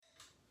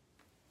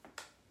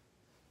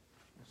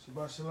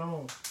Shabbat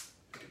Shalom.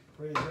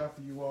 Praise God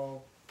for you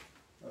all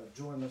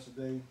joining us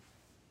today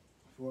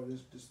for this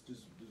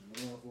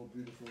wonderful,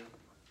 beautiful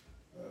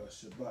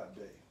Shabbat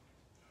day.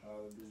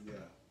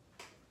 Hallelujah.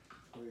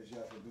 Praise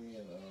God for being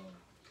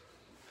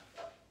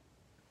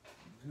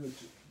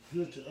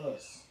good to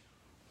us.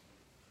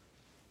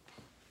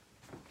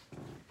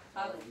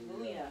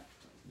 Hallelujah.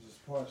 This is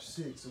part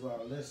 6 of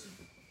our lesson.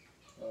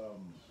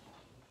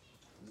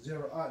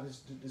 Zera'at,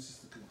 this is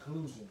the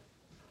conclusion,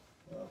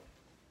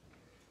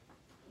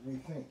 we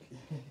think,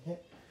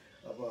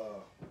 of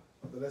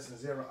the lesson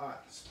Zera'at,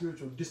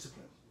 spiritual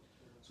discipline.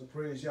 So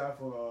praise God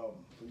for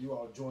you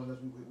all joining us.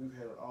 We've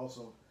had an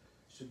awesome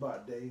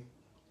Shabbat day,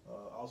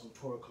 awesome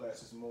Torah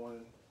class this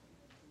morning.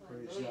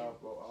 Praise God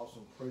for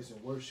awesome praise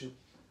and worship,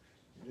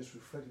 and just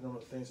reflecting on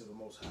the things of the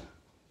Most High.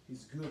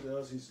 He's good to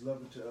us. He's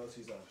loving to us.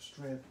 He's our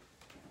strength.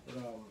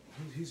 And,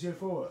 he's here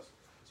for us.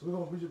 So we're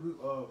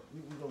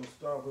gonna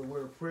start with a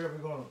word of prayer.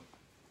 We're gonna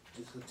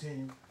just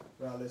continue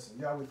with our lesson.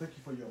 Yahweh, we thank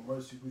you for your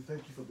mercy. We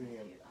thank you for being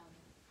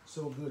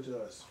so good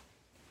to us.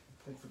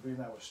 Thank you for being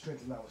our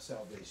strength and our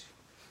salvation.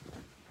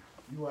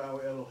 You are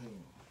our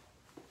Elohim.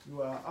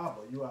 You are our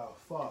Abba. You are our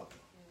Father.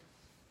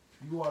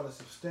 You are the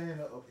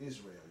sustainer of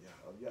Israel,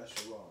 Yah, of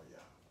Yasharal,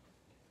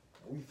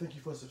 Yah. And we thank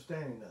you for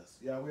sustaining us.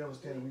 Yah, we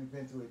understand that we've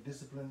been through a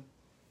discipline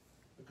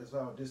because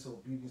of our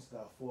disobedience to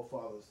our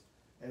forefathers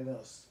and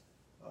us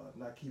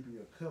not keeping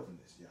your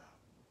covenants, Yah.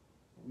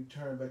 We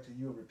turn back to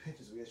you in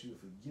repentance. We ask you to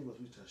forgive us.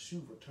 We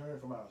teshuv, return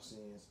from our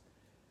sins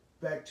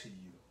back to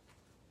you.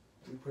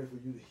 We pray for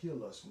you to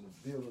heal us and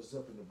to build us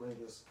up and to bring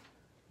us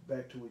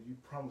back to where you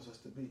promised us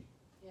to be.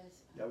 Yes.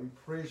 Yah, we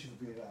praise you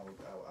for being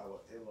our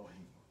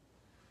Elohim.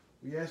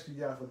 We ask you,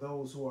 Yah, for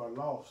those who are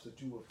lost, that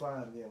you will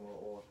find them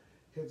or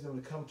help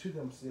them to come to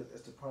themselves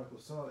as the prodigal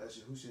son, as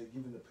Yahushua had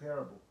given the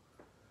parable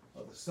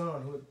of the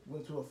son who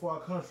went to a far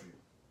country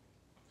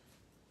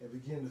and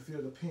began to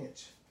feel the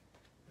pinch,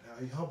 and how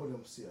he humbled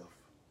himself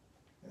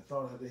and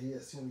thought that he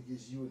had sinned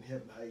against you in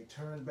heaven, how he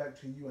turned back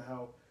to you, and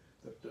how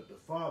the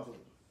father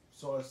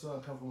saw his son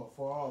come from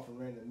afar off and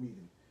ran to meet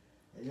him.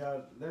 And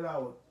Yah, let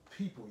our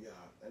people, Yah,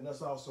 and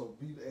us also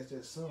be as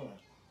that son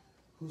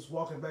who's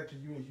walking back to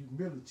you in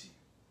humility,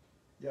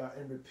 Yah,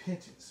 in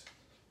repentance,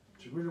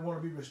 to really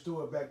want to be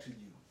restored back to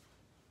you.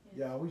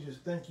 Yah, we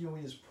just thank you and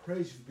we just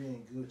praise you for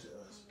being good to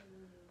us.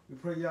 We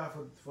pray, Yah,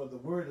 for the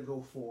word to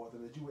go forth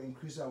and that you will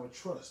increase our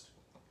trust.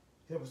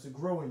 Help us to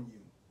grow in you.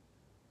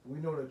 We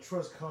know that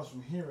trust comes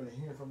from hearing and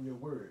hearing from your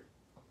word.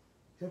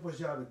 Help us,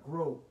 Yah, to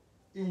grow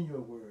in your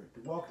word, to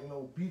walk in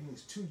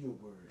obedience to your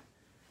word.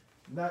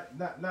 Not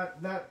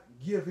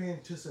give in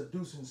to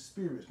seducing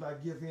spirits,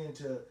 not give in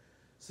to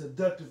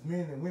seductive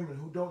men and women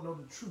who don't know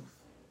the truth.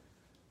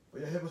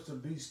 But help us to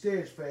be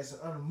steadfast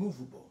and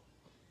unmovable.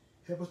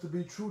 Help us to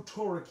be true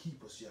Torah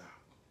keepers, Yah.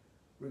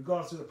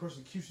 Regardless of the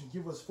persecution,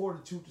 give us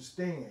fortitude to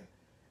stand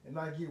and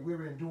not get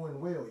weary in doing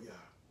well, Yah.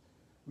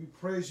 We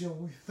praise you and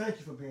we thank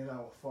you for being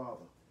our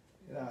Father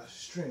and our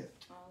strength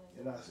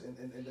and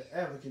the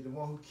advocate, the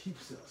one who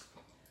keeps us.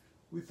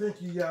 We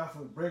thank you, Yah, for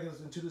bringing us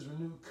into this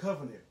renewed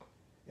covenant.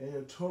 And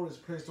your Torah is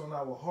placed on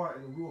our heart,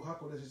 and the Ruach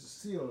HaKodesh is the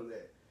seal of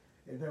that.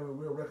 And then we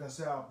will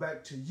reconcile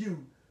back to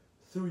you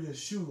through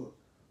Yeshua,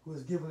 who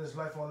has given his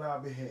life on our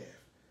behalf.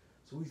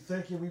 So we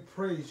thank you and we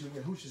praise you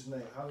in Yahushua's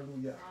name.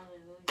 Hallelujah.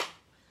 Hallelujah.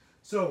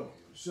 So,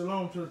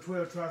 shalom to the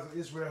 12 tribes of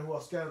Israel who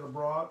are scattered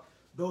abroad.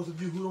 Those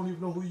of you who don't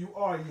even know who you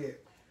are yet.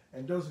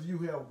 And those of you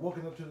who have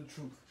woken up to the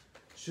truth.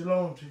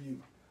 Shalom to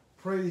you.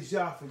 Praise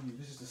Yah for you.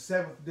 This is the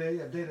 7th day,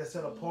 a day that's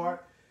set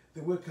apart,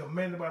 that we're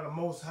commanded by the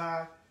Most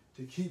High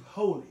to keep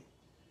holy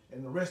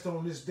and to rest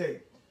on this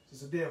day.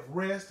 It's a day of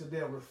rest, a day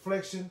of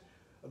reflection,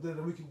 a day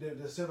that we can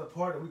that's set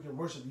apart, that we can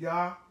worship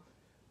Yah,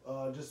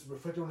 just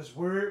reflect on his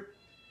word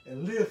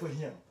and live for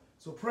him.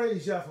 So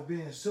praise Yah for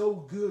being so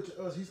good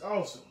to us. He's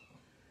awesome.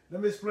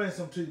 Let me explain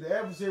something to you. The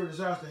adversary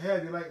desires to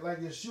have you, like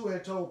Yeshua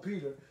had told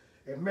Peter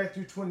in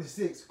Matthew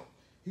 26.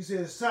 He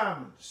said,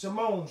 Simon,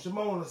 Shimon,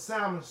 Shimon,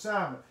 Simon,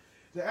 Simon.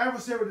 The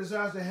adversary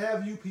desires to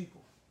have you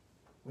people.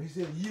 When he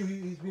said you,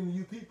 he's meaning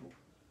you people.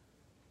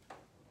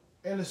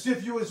 And to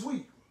sift you as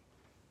wheat.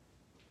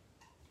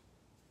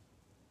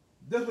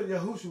 That's what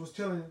Yahushua was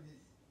telling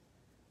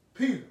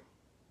Peter.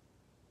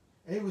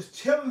 And he was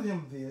telling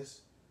him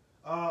this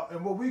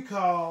in what we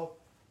call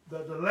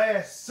the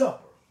Last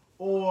Supper,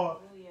 or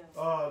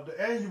the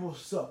annual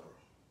supper.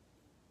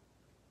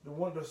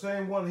 The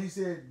same one he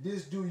said,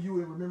 this do you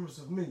in remembrance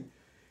of me.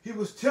 He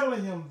was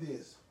telling him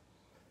this,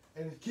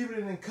 and keeping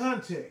it in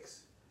context.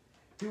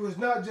 He was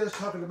not just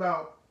talking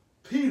about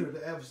Peter,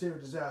 the adversary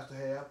desires to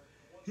have.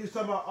 He was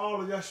talking about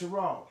all of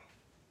Yasharal,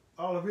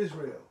 all of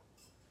Israel,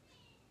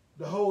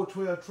 the whole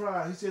 12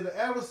 tribes. He said the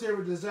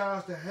adversary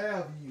desires to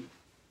have you.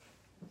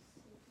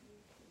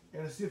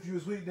 And to sift you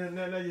as wheat. Now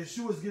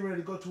Yeshua is getting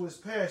ready to go to his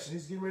passion.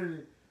 He's getting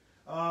ready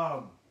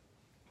to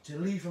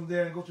leave from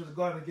there and go to the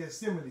Garden of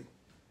Gethsemane.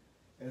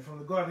 And from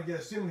the Garden of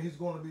Gethsemane, he's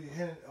going to be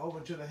handed over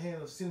into the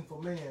hand of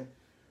sinful man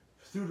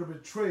through the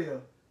betrayer,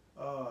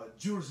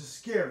 Judas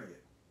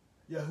Iscariot,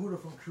 Yehuda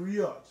from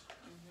Kiriot.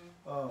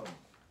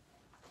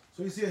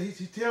 So he said,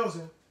 he tells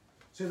him,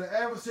 said, the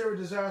adversary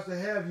desires to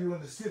have you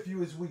and to sift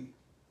you as wheat.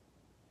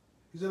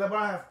 He said, but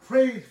I have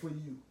prayed for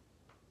you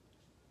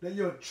that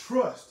your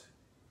trust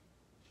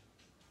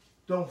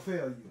don't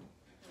fail you.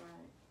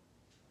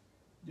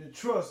 Right. Your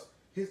trust,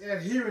 his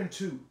adhering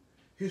to,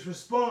 his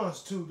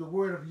response to the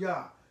word of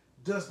Yah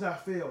does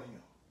not fail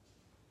him.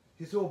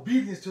 His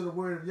obedience to the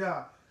word of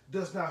Yah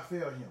does not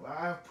fail him.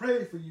 I have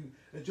prayed for you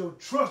that your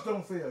trust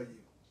don't fail you.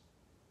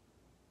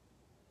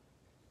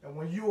 And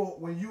when you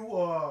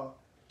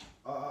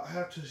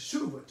have to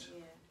shuvat,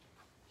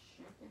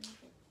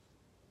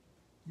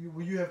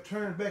 when you have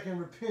turned back in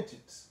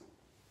repentance.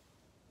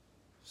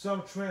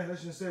 Some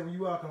translations say when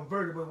you are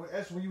converted, but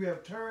that's when you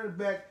have turned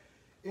back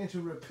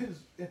into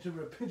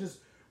repentance,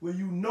 where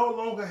you no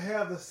longer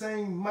have the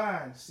same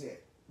mindset,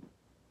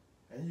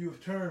 and you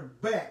have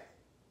turned back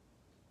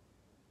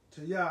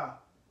to Yah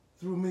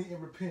through me in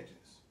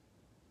repentance.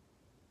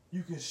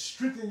 You can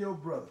strengthen your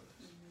brothers.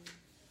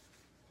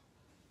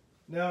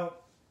 Mm-hmm. Now,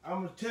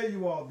 I'm going to tell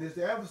you all this.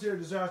 The adversary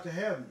desires to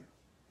have you.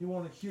 He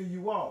wants to kill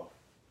you off.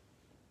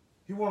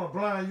 He wants to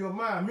blind your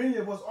mind. Many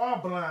of us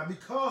are blind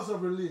because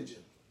of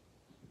religion,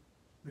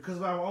 because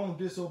of our own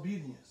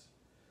disobedience.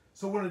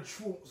 So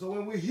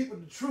when we're hit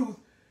with the truth,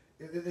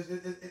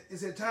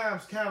 it's at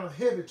times kind of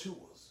heavy to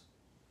us.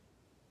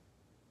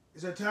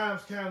 It's at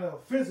times kind of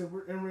offensive.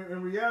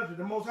 In reality,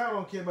 the Most High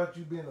don't care about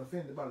you being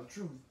offended by the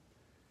truth,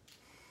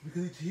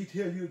 because he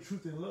tells you the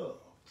truth in love.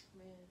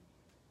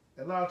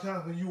 Man. A lot of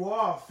times when you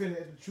are offended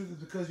at the truth,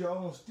 it's because your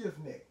own stiff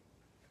neck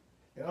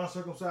and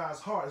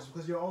uncircumcised heart. It's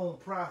because your own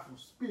prideful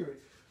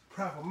spirit,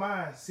 prideful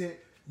mindset,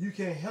 you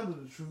can't handle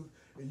the truth,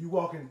 and you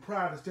walk in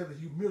pride instead of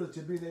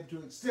humility, being able to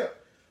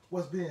accept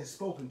what's being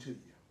spoken to you.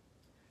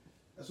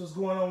 That's what's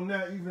going on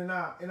now, even in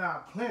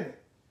our planet.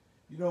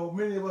 You know,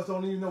 many of us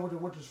don't even know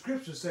what the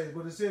scripture says,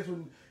 but it says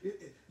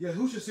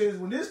Yahushua says,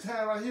 when this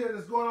time right here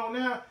that's going on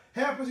now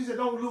happens, he said,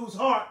 don't lose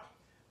heart,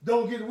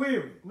 don't get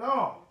weary.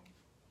 No.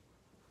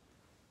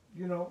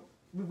 You know,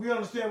 we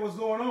understand what's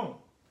going on.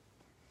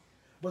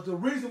 But the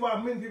reason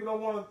why many people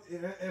don't want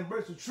to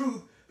embrace the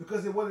truth,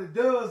 because what it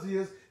does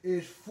is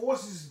it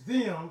forces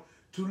them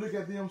to look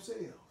at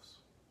themselves.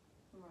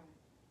 Right.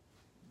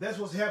 That's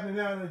what's happening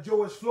now in the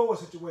George Floyd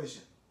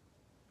situation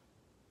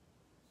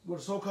with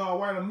the so-called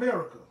white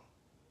America.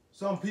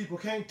 Some people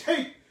can't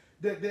take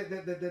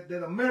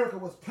that America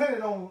was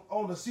planted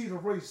on the seed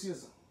of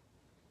racism.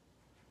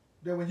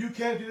 That when you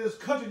came to this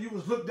country, you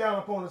was looked down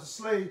upon as a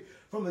slave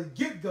from the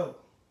get-go.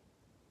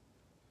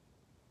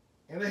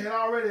 And they had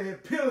already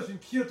pillaged and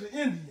killed the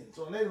Indians.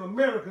 So Native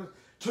Americans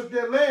took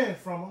their land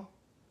from them,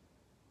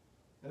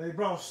 and they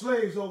brought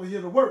slaves over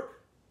here to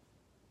work.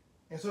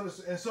 And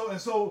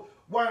so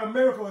white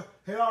America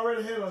had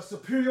already had a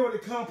superiority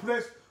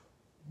complex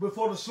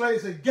before the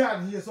slaves had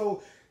gotten here.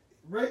 So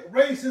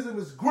racism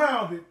is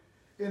grounded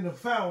in the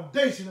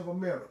foundation of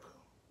America.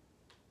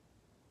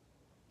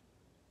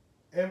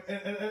 And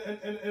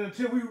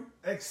until we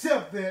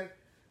accept that,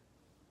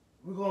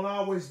 we're going to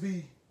always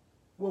be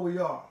where we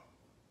are.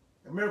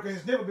 America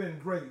has never been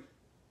great.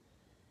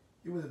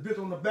 It was built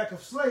on the back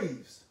of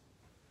slaves.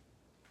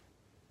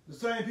 The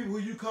same people who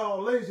you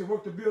call lazy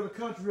worked to build a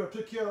country up,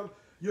 took care of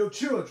your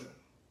children,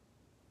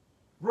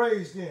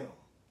 raised them,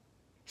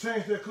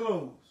 changed their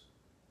clothes.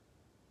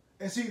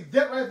 And see,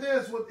 that right there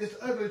is what is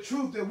the ugly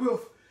truth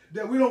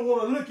that we don't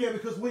want to look at,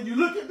 because when you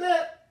look at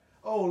that,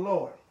 oh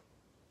Lord,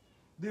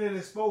 then it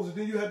exposes,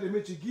 then you have to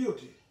admit you're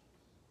guilty.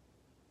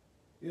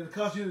 It'll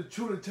cost you to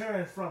truly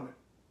turn from it.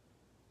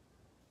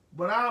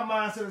 But our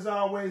mindset is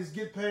always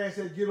get past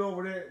that, get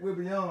over that, we're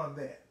beyond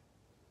that.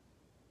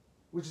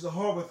 Which is a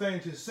horrible thing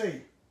to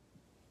say.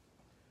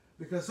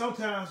 Because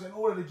sometimes in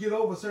order to get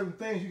over certain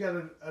things, you got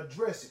to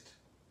address it.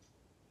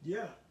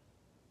 Yeah.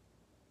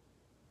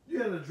 You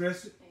got to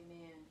address it.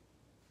 Amen.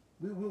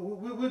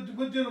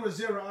 We're dealing with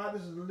zero.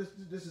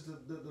 This is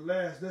the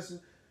last lesson.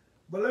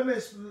 But let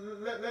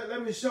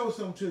me show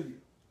something to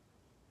you.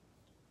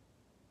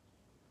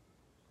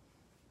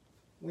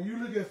 When you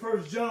look at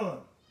 1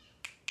 John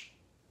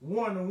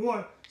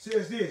 1:1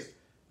 says this,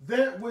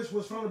 that which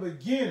was from the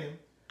beginning,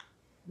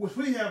 which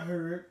we have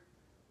heard,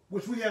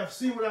 which we have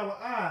seen with our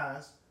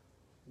eyes,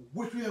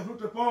 which we have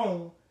looked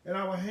upon, and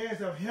our hands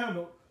have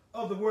handled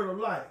of the word of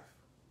life.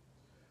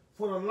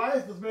 For the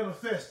life was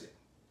manifested,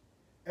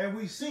 and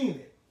we seen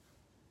it,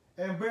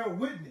 and bear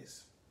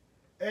witness,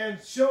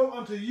 and show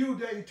unto you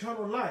the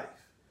eternal life,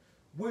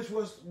 which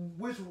was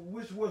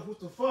with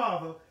the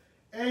Father,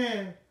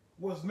 and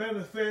was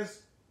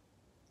manifest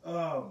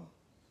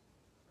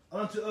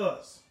unto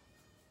us.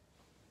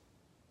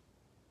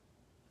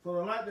 For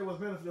the light that was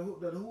manifest,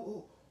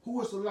 who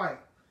was the light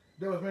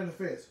that was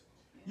manifest?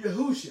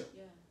 Yahushua.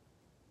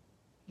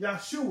 Yeah.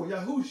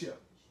 Yahushua,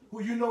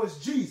 who you know is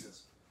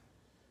Jesus.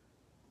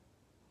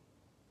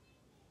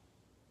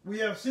 We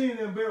have seen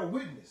him bear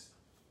witness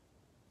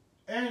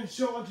and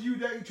show unto you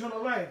that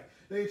eternal life.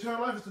 The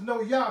eternal life is to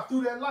know Yah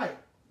through that light. Right.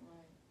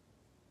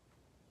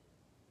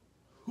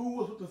 Who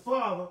was with the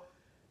Father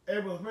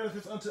and was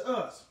manifest unto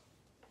us.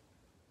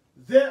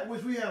 That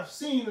which we have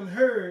seen and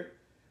heard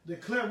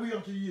declare we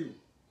unto you.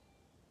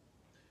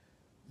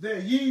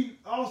 that ye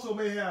also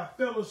may have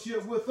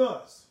fellowship with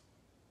us.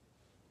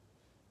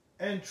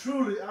 And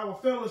truly our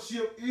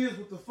fellowship is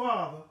with the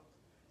Father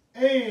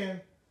and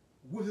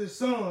with his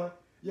Son,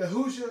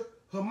 Yahushua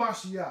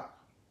HaMashiach.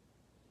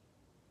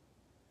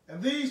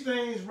 And these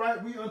things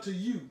write we unto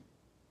you,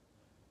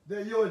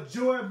 that your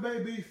joy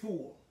may be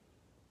full.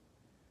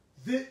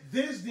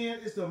 This then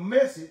is the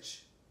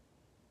message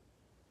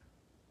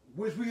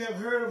which we have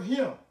heard of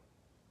him,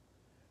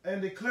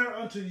 and declare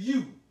unto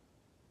you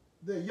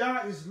that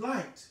Yah is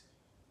light,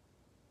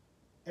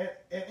 and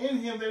in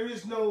him there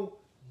is no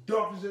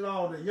darkness at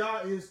all. That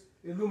Yah is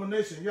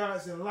illumination, Yah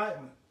is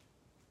enlightenment,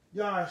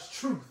 Yah is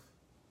truth.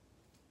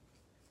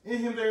 In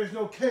him there is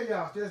no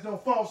chaos, there is no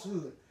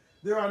falsehood,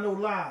 there are no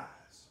lies,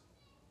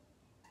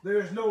 there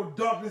is no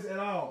darkness at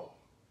all.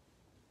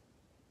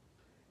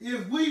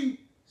 If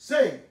we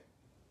say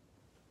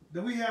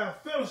that we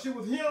have fellowship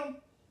with him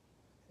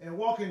and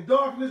walk in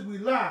darkness, we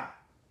lie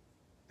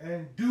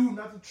and do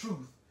not the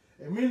truth.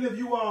 And many of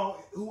you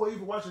all who are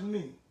even watching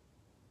me,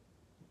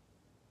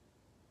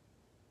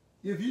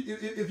 if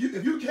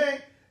you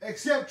can't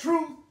accept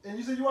truth and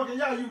you say you walk in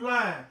Yah, you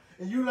lying.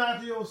 And you lie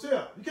to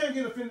yourself. You can't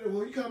get offended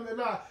when you come and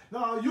lie.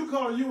 No, you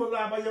call you a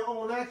lie by your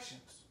own actions.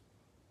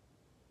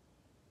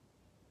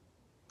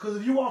 Because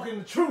if you walk in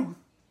the truth,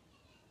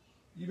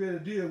 you better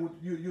deal with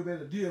you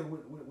better deal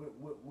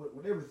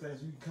with everything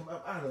so you can come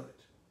up out of it.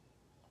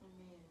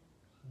 Amen.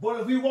 But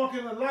if we walk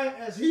in the light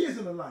as he is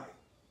in the light,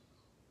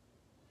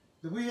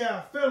 that we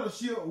have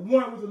fellowship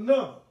one with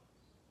another,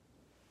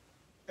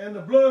 and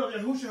the blood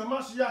of Yahushua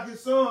HaMashiach,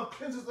 his Son,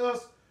 cleanses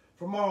us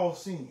from all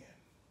sin.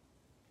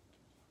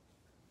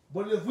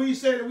 But if we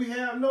say that we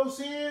have no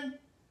sin,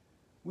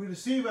 we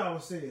deceive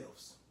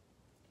ourselves,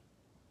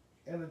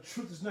 and the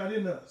truth is not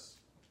in us.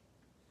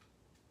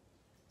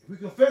 If we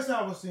confess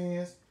our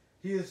sins,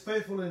 he is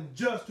faithful and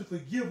just to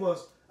forgive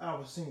us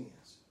our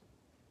sins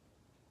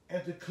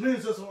and to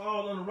cleanse us from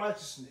all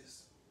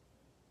unrighteousness.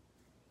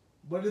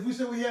 But if we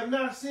say we have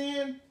not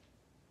sinned,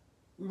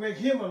 we make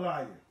him a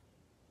liar,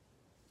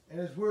 and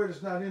his word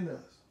is not in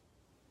us.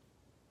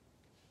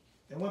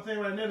 And one thing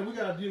right now that we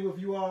got to deal with,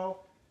 you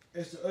all,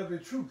 is the ugly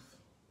truth.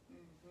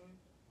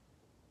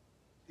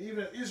 Mm-hmm.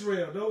 Even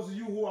Israel, those of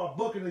you who are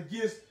bucking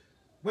against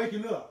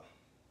waking up,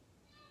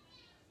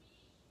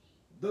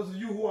 those of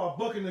you who are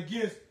bucking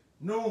against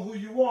knowing who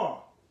you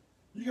are,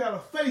 you got to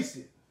face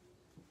it.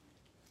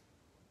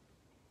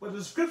 But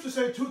the scriptures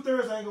say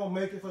 2/3 ain't going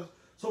to make it.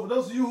 So for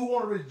those of you who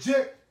want to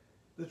reject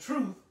the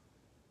truth,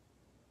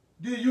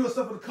 then you will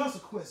suffer the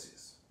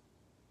consequences.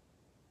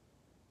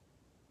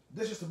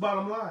 That's just the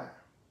bottom line.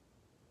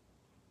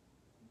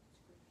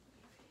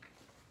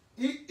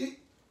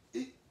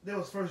 That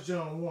was 1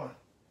 John 1.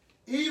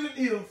 Even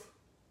if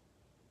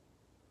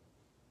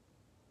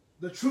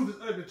the truth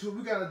is ugly too,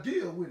 we got to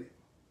deal with it.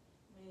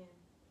 Man.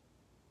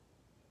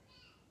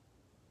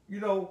 You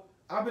know,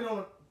 I've been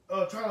on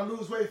trying to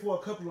lose weight for a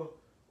couple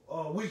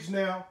of weeks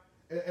now.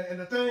 And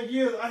the thing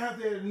is, I have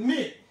to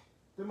admit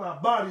that my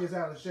body is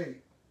out of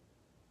shape.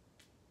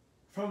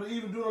 From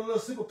even doing a little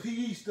simple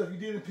PE stuff you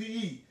did in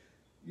PE.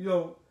 You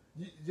know,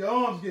 your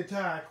arms get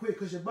tired quick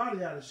because your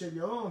body out of shape,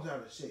 your arms out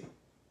of shape.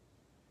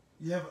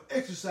 You haven't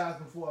exercised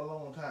for a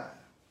long time.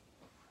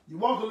 You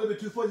walk a little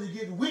bit too far, you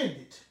get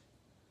winded.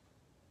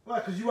 Why?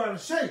 Because you're out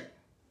of shape.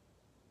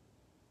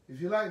 If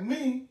you're like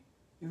me,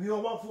 if you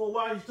don't walk for a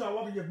while, you start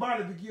walking, your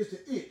body begins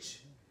to itch.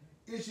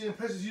 Itching in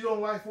places you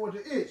don't like for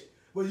it to itch.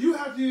 But you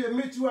have to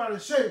admit you're out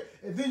of shape,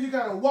 and then you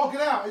got to walk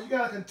it out, and you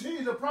got to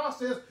continue the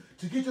process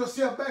to get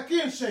yourself back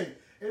in shape.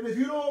 And if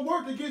you don't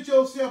work to get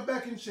yourself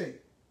back in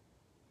shape,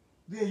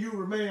 then you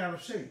remain out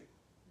of shape.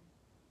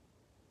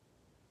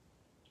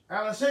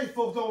 Out of shape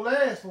folks don't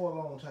last for a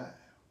long time.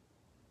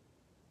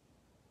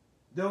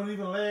 They don't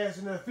even last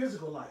in their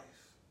physical life.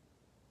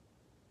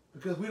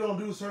 Because we don't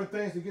do certain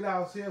things to get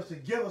ourselves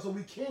together so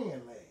we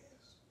can last.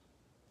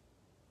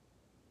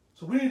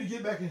 So we need to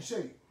get back in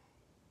shape.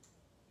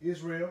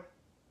 Israel,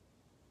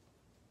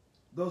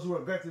 those who are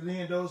grafted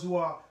in, those who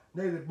are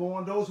native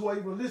born, those who are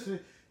even listening,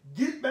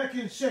 get back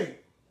in shape.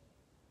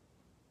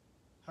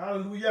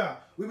 Hallelujah.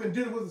 We've been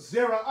dealing with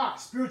Zera'ah,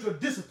 spiritual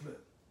discipline.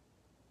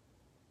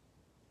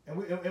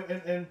 And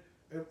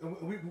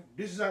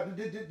this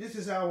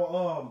is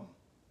our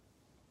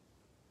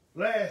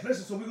last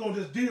lesson, so we're going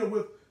to just deal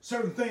with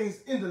certain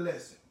things in the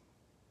lesson.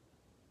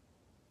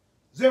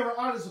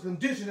 Zera'ah is a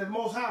condition that the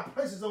Most High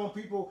places on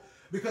people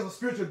because of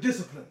spiritual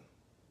discipline.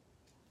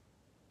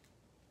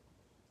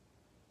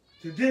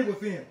 To deal with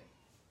them.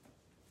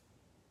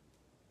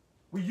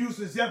 We use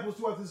examples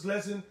throughout this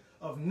lesson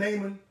of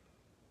Naaman,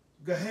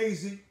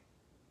 Gehazi,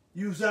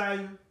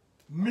 Uzziah,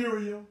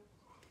 Miriam.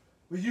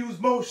 We use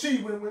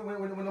Moshe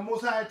when the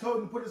Most High told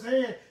him to put his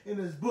hand in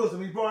his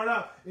bosom. He brought it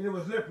out and it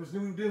was leprous.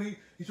 Then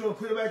he told him to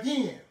put it back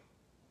in.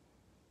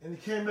 And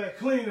it came back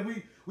clean.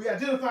 And we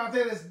identified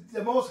that as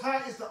the Most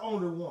High is the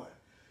only one.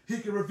 He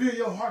can reveal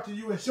your heart to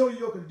you and show you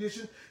your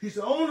condition. He's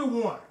the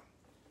only one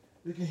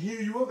that can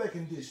heal you of that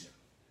condition.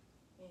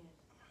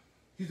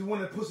 He's the one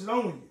that puts it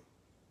on you.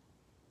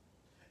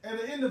 And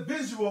the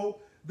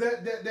individual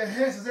that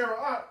had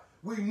Zerah,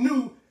 we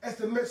knew as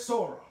the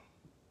Metzorah.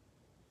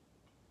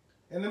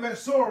 And the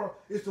Metzorah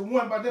is the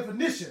one by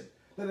definition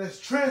that has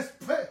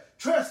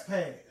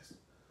trespassed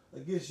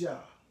against Yah.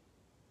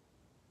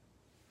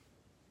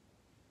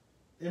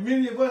 And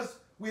many of us,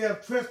 we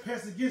have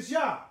trespassed against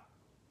Yah.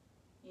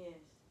 Yes.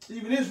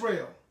 Even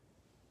Israel.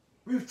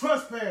 We've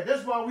trespassed.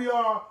 That's why we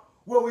are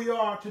where we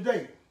are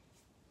today.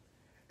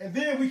 And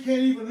then we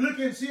can't even look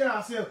and see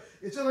ourselves.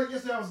 It's just like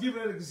yesterday I was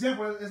giving an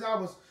example as I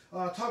was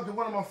talking to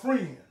one of my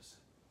friends.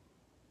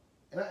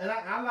 And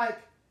I like,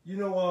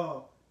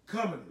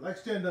 comedy, like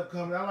stand-up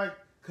comedy. I like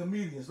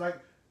comedians, like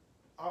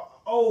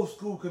old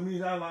school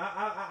comedians.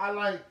 I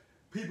like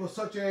people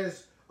such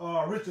as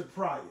Richard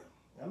Pryor.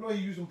 I know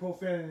he used some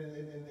profanity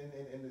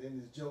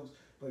in his jokes,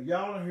 but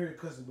y'all don't hear it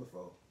cussing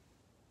before.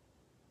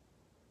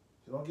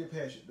 So don't get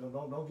passionate.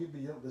 Don't get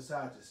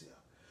beside yourself.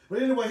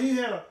 But anyway, he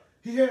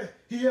had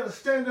a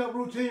stand-up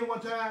routine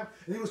one time,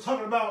 and he was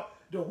talking about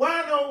the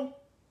wino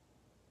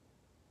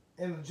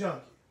and the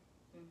junkie.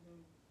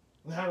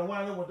 Mm-hmm. And how the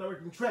wino was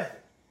directing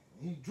traffic.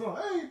 And he drunk.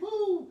 Hey,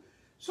 boo,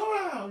 slow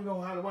down.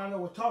 How the wino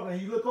was talking. And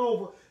he look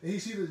over, and he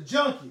see the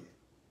junkie.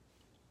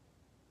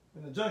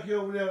 And the junkie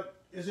over there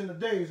is in the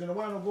daze, and the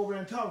wino go over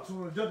there and talk to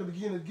him. And the junkie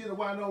begin to get the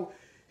wino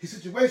his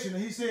situation.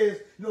 And he says,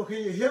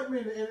 can you help me?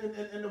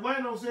 And the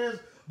wino says,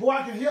 boy,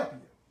 I can help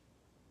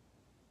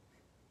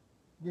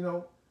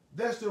you.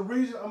 That's the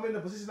reason I'm in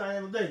the position I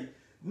am today.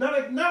 Not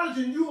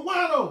acknowledging you a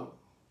wino.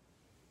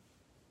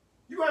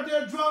 You out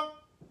there drunk,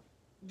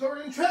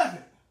 dirty in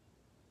traffic.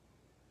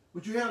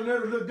 But you had a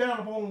nerve to look down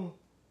upon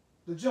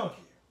the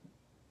junkie.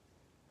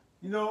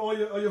 Or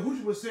your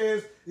Yahushua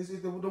says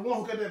is the one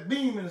who got that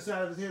beam in the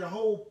side of his head, a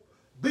whole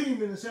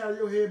beam in the side of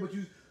your head, but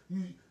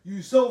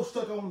you so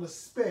stuck on the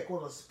speck or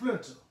the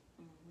splinter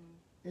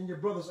in your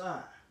brother's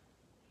eye.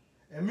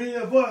 And many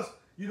of us,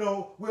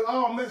 we're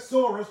all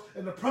Metzorahs,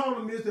 and the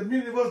problem is that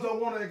many of us don't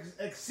want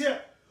to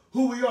accept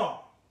who we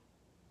are.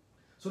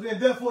 So then,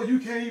 therefore, you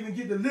can't even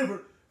get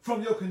delivered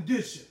from your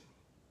condition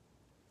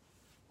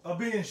of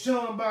being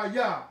shunned by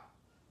Yah,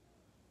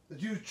 that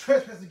you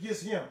trespass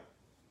against Him,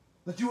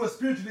 that you are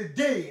spiritually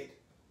dead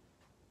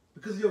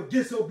because of your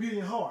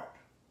disobedient heart.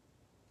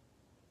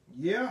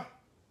 Yeah.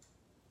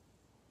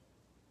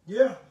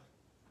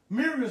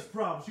 Miriam's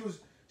problem.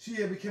 She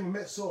had become a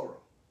Metzorah.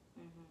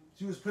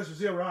 She was precious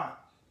Zerah.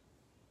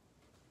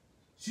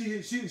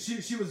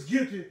 She was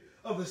guilty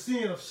of the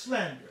sin of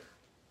slander.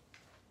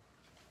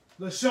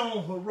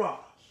 Lashon Hara.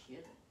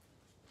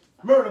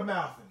 Murder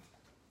mouthing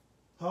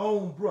her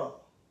own brother.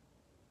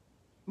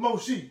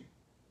 Moshe.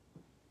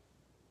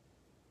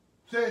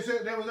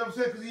 That was ever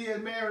said because he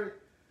had married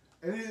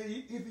an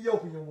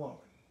Ethiopian woman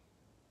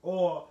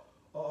or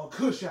a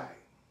Cushite.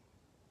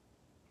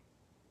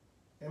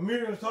 And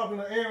Miriam's talking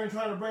to Aaron,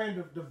 trying to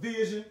bring the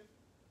vision.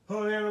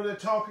 Her and Aaron, they're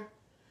talking.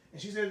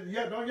 And she said,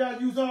 yeah, don't y'all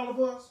use all of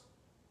us?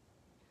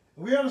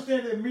 And we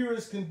understand that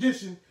Miriam's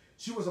condition,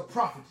 she was a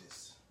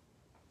prophetess.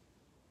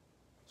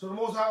 So the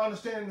Most High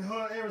understanding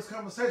her and Aaron's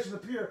conversation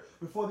appear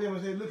before them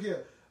and say, look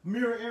here,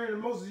 Miriam, Aaron,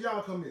 and Moses,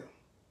 y'all come here.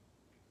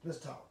 Let's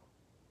talk.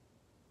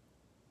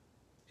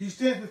 He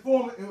stands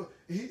before me,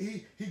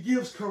 he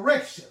gives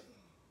correction.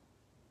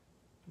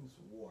 Need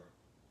some water.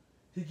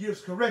 He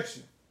gives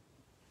correction.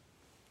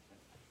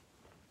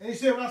 And he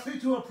said, when I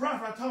speak to a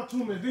prophet, I talk to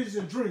him in visions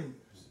and dreams.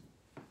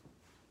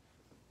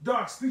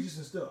 Dark speeches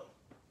and stuff.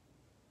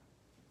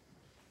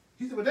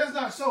 He said, but that's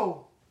not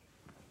so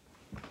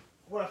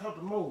what I talked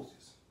to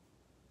Moses.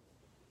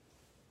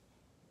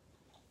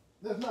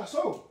 That's not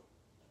so.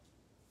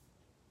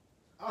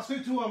 I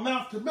speak to him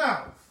mouth to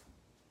mouth.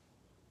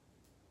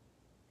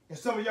 And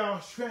some of y'all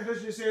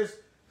translation it says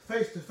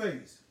face to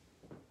face.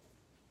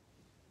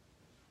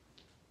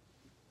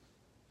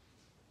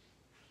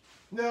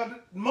 Now,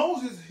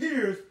 Moses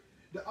hears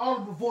the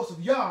audible voice of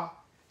Yah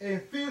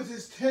and feels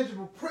his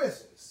tangible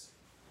presence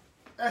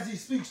as he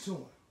speaks to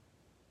him.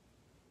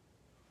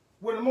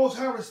 When the Most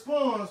High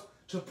responds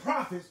to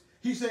prophets,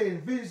 he says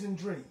in visions and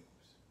dreams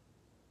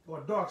or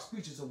dark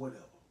speeches or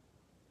whatever.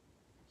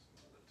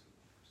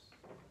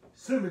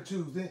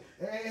 Similitudes. And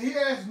he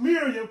asked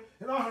Miriam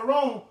and on her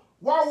own,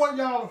 why weren't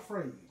y'all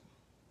afraid?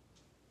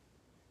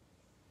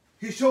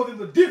 He showed them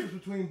the difference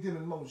between them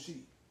and Moshe.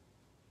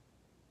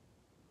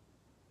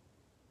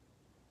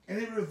 And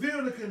he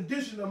revealed the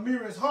condition of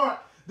Miriam's heart,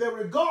 that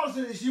regardless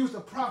of if she was a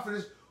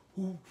prophetess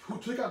who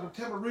took out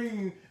the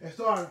tambourine and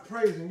started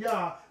praising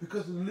Yah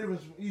because of the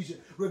deliverance from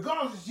Egypt,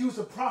 regardless if she was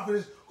a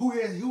prophetess who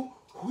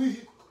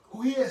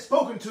he had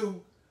spoken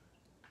to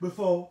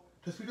before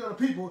to speak to other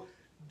people,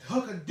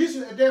 her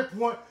condition at that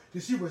point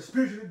that she was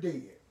spiritually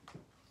dead.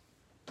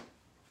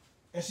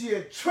 And she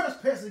had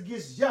trespassed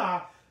against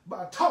Yah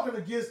by talking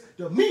against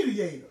the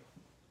mediator.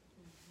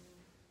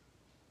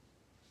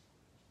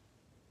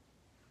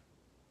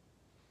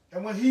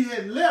 And when he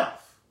had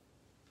left,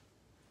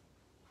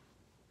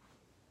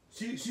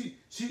 she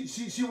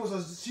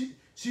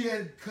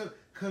had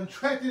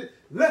contracted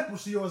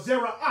leprosy or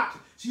Zera'at.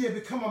 She had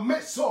become a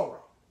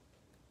Metzorah.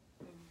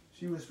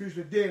 She was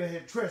spiritually dead and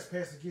had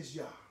trespassed against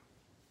Yah.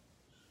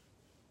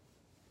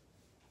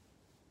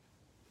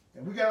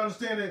 And we got to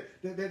understand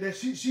that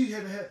she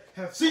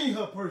have seen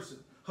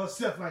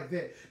herself like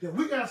that. That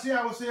we got to see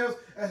ourselves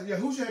as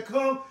Yahushua had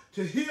come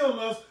to heal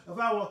us of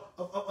our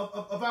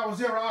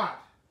Zera'at.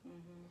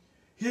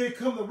 He had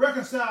come to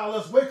reconcile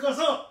us, wake us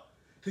up,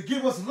 to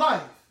give us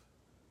life.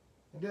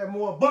 And that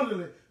more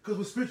abundantly, because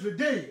we're spiritually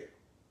dead.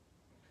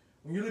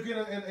 When you look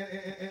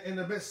in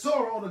the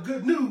Besorah, or the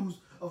good news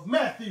of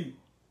Matthew,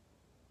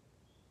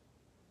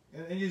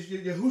 and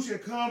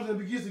Yahushua comes and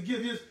begins to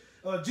give his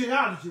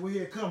genealogy, where he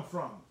had come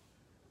from,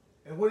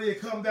 and where he had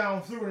come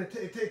down through, and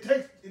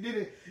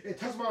it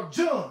talks about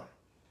John,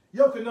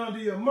 Yochanan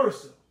the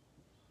Immerser.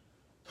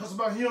 Talks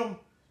about him,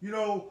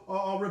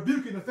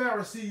 rebuking the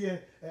Pharisee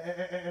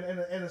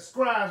and the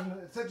scribes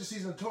and the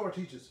Sadducees and the Torah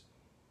teachers,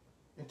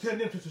 and telling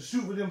them to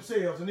teshuva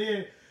themselves. And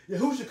then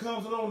Yahushua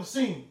comes along the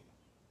scene.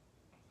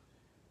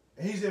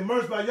 And he's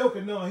immersed by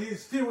Yochanan. He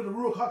is filled with the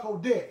Ruach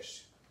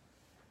HaKodesh.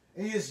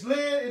 And he is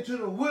led into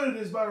the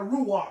wilderness by the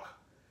Ruach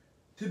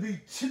to be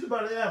tempted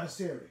by the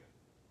adversary.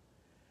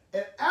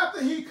 And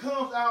after he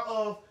comes out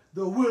of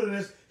the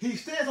wilderness, he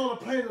stands on the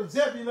plain of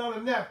Zebulun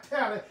and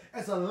Naphtali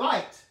as a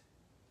light,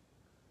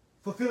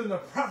 fulfilling the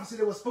prophecy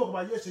that was spoken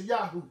by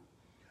Yeshayahu,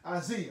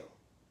 Isaiah,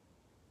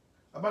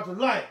 about the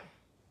light.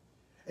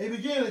 And he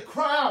began to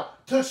cry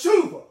out,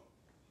 Teshuvah,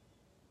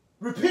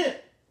 repent,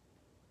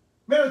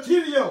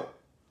 meditatio,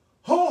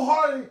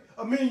 wholeheartedly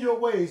amend your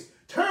ways.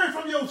 Turn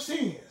from your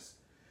sins.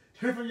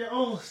 Turn from your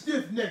own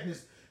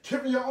stiff-neckedness. Turn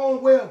from your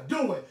own way of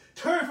doing.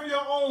 Turn from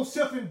your own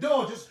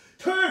self-indulgence.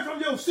 Turn from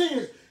your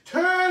sins.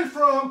 Turn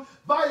from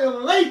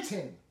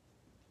violating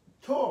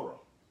Torah.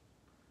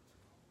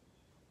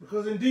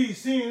 Because indeed,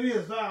 sin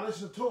is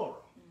violation of Torah.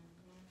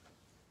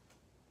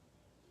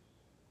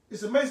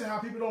 It's amazing how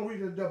people don't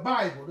read the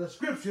Bible, the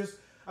scriptures.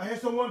 I had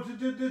someone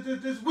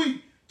this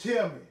week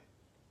tell me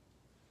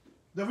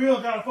that we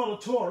don't got to follow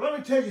Torah. Let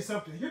me tell you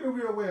something. Hear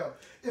me real well.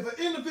 If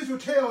an individual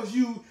tells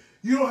you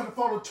you don't have to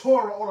follow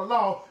Torah or the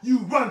law, you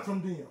run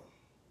from them.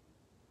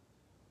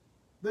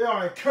 They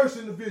are a cursed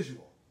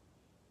individual.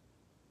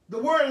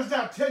 The word does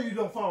not tell you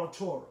don't follow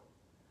Torah.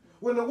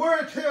 When the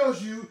word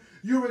tells you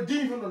you're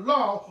redeemed from the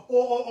law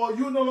or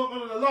you're no longer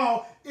under the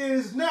law, it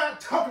is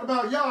not talking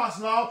about Yah's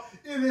law.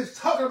 It is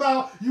talking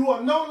about you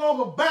are no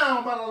longer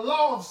bound by the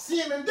law of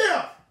sin and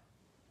death.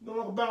 No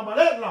longer bound by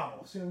that law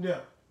of sin and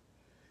death.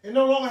 It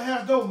no longer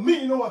has no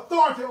meaning, no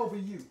authority over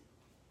you.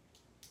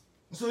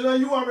 So now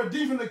you are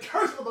redeemed from the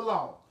curse of the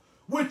law,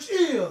 which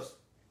is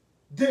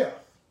death.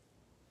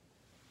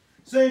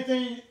 Same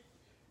thing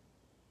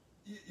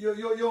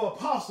your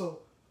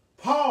apostle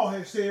Paul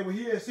had said when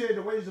he had said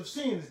the wages of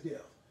sin is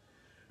death.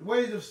 The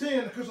wages of sin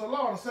and the curse of the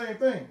law are the same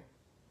thing.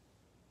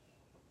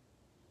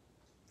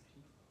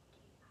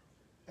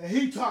 And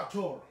he taught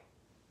Torah.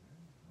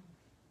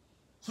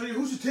 So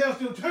Yahushua tells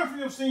them, turn from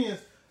your sins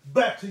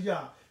back to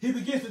Yah. He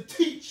begins to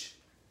teach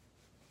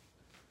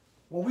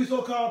what we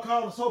call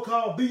the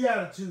so-called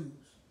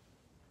Beatitudes.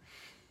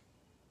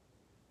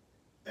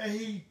 And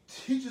he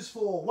teaches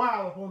for a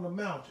while up on the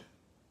mountain.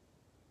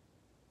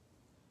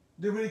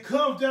 Then when he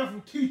comes down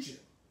from teaching,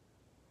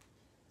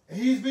 and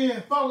he's being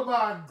followed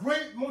by a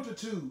great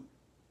multitude,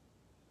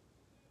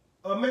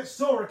 a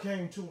Metzorah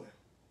came to him.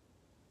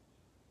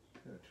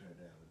 Turn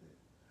down a bit.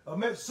 A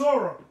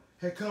Metzorah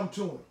had come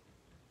to him.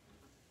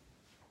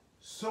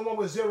 Someone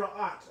with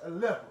Zera'at, a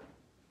leper.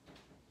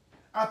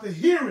 After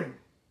hearing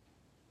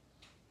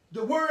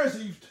the words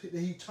that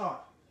he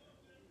taught,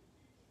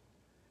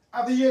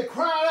 after he had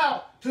cried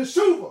out to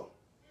Teshuvah,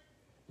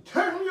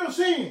 turn from your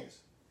sins,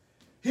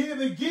 he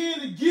began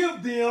to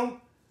give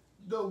them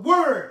the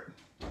word.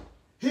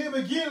 He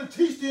began to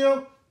teach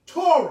them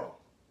Torah.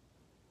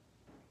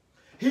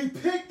 He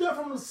picked up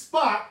from the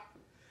spot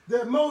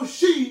that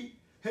Moshe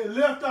had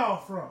left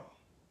off from.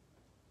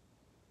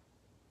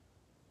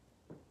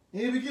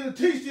 And he began to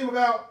teach them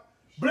about,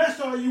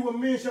 blessed are you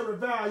when men shall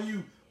revile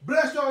you.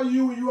 Blessed are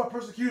you when you are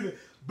persecuted.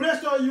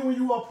 Blessed are you when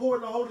you are poured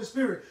in the Holy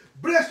Spirit.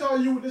 Blessed are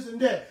you with this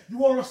and that.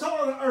 You are on the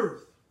salt of the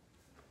earth.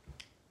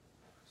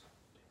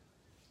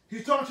 He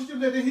started teaching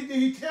them that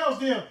he tells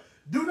them,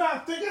 do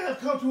not think I have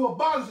come to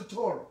abolish the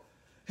Torah.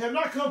 Have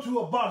not come to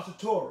abolish the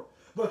Torah,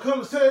 but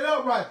come to set it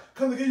upright,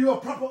 come to give you a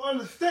proper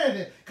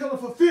understanding, come to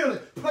fulfill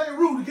it, play a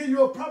rule to give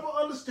you a proper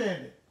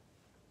understanding,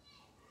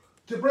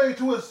 to bring it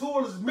to its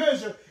fullest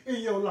measure in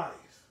your life.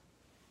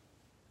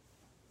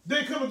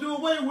 They come to do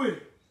away with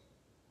it.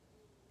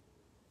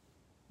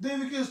 Then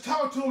he begins to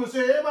talk to them and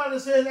say, everybody that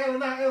says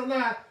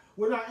Adonai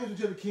will not enter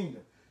into the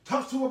kingdom.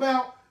 Talk to them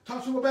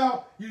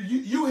about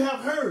you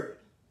have heard.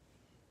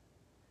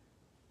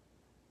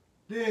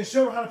 Then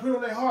show them how to put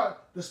on their heart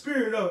the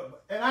spirit of it.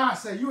 And I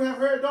say, you have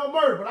heard, don't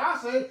murder. But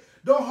I say,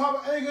 don't harbor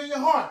anger in your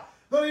heart.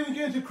 Don't even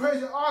get into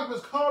crazy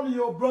arguments calling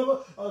your brother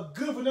a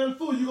good for nothing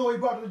fool. You're going to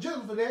be brought to the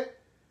judgment for that.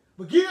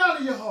 But get out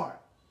of your heart.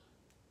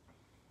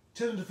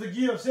 Tell them to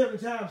forgive 7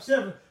 times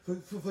 7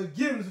 for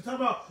forgiveness. We're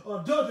talking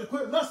about adultery,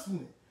 quit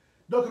lusting.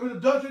 Don't commit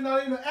adultery,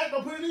 not even act,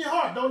 don't put it in your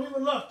heart. Don't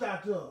even lust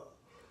after her.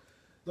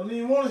 Don't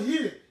even want to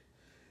hit it.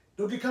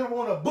 Don't get caught up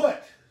on a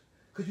butt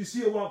because you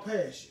see her walk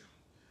past you.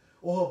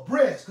 or her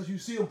breast because you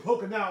see them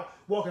poking out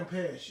walking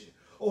past you,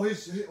 or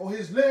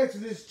his legs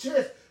and his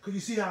chest because you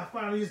see how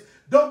fine he is.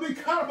 Don't be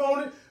caught up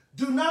on it.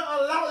 Do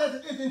not allow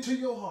that to enter into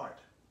your heart.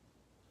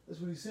 That's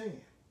what he's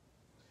saying.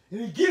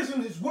 And he gives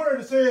him his word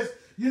and says,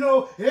 you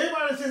know,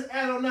 everybody that says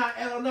Adonai,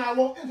 Adonai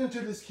won't enter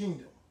into this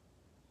kingdom.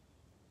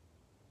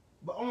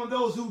 But only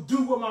those who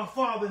do what my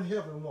Father in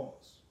heaven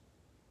wants.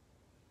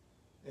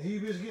 And he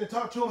was going to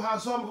talk to him how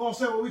someone's going to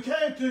say, well, we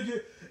came to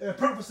you and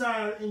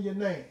prophesied in your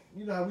name.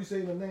 You know how we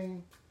say in the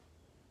name?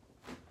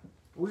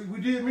 We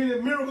did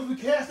many miracles. We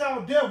cast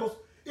out devils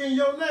in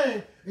your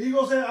name. And he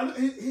goes,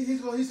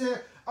 he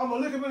said, I'm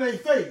going to look them in their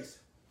face.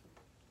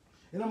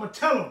 And I'm going to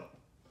tell them,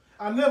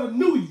 I never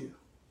knew you.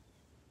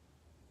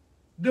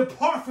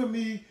 Depart from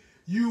me,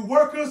 you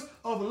workers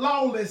of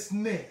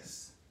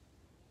lawlessness.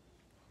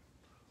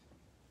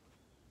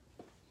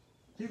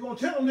 He's going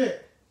to tell them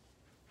that.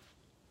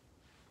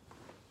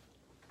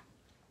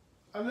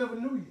 I never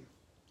knew you.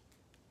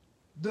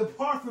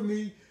 Depart from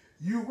me,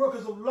 you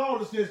workers of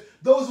lawlessness,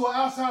 those who are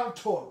outside of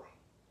Torah.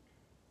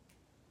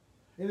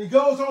 And he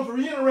goes on to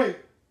reiterate,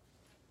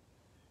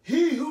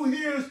 he who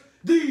hears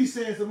these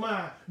sayings of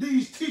mine,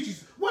 these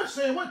teachings, what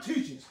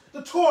teachings?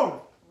 The Torah,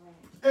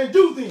 and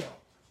do them.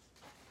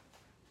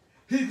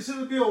 He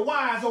considered to be a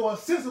wise or a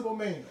sensible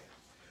man.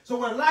 So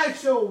when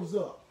life shows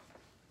up,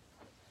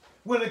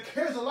 when the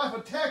cares of life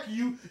attack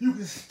you, you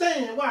can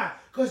stand. Why?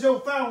 Because your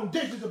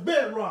foundation is a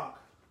bedrock.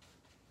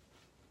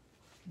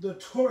 The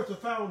Torah is the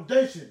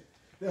foundation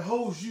that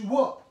holds you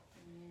up.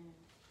 Amen.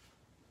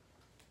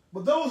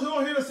 But those who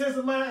don't hear the sense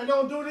of mine and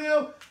don't do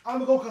them,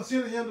 I'm going to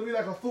consider him to be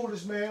like a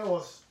foolish man or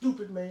a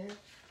stupid man.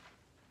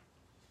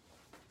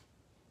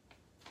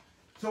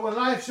 So when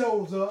life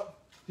shows up,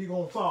 he's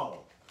going to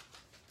fall.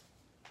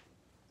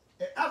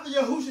 And after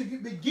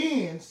Yahushua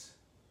begins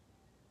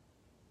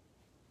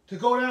to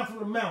go down from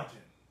the mountain,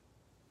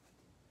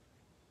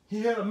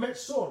 he had a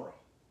Metzora,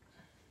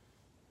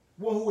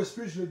 one who was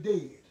spiritually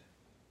dead.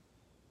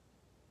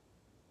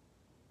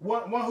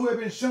 One who had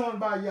been shunned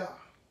by Yah.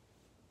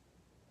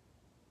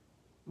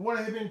 One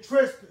that had been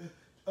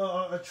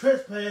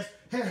trespassed,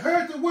 had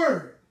heard the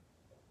word.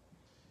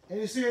 And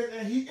he said,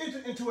 and he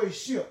entered into a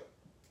ship.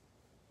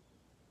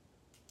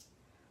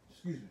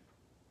 Excuse me.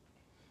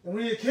 And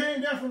when he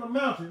came down from the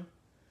mountain,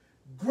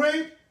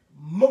 great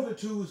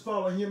multitudes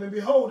followed him. And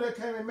behold, there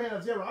came a man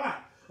of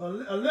Zerah, a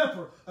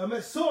leper, a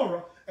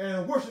Metzora,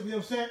 and worshiped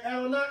him, saying,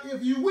 Adonai,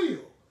 if you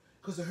will.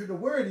 Because I heard the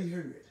word he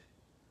heard.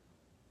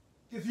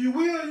 If you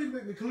will, you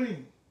make me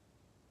clean.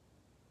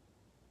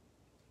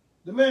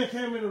 The man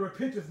came in a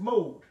repentant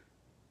mode.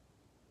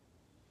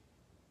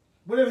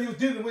 Whatever he was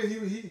dealing with,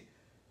 he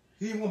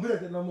didn't want to be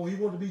like that no more. He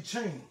wanted to be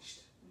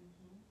changed.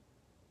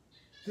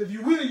 So if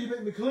you will, you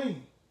make me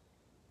clean.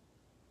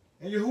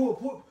 And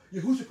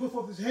Yahushua put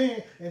forth his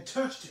hand and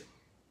touched him.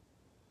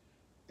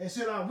 And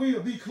said, I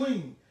will be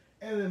clean.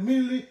 And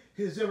immediately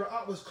his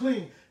Zera'at was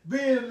clean.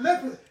 Being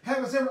leper,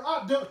 having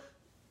Zera'at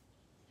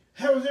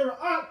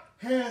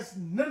has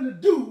nothing to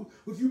do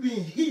with you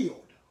being healed.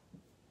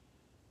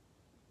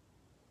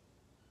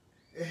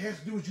 It has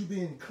to do with you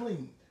being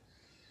cleaned.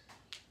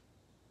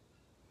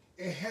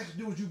 It has to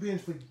do with you being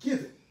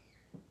forgiven.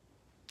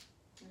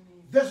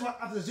 Mm-hmm. That's why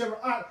after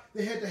Zera'at,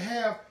 they had to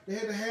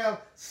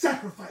have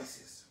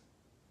sacrifices.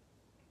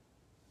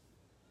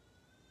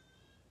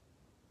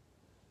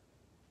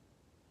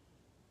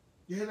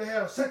 You had to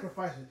have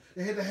sacrifices.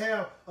 They had to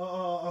have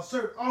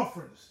certain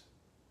offerings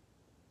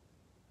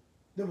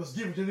that was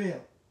given to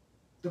them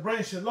to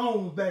bring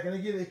shalom back,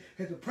 and they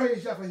had to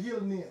praise Yah for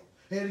healing them.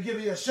 They had to give a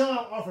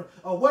Yasham offering,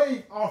 a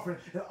wave offering,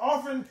 an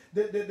offering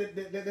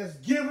that's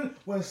given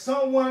when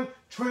someone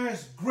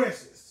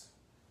transgresses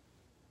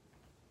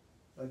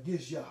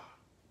against Yah.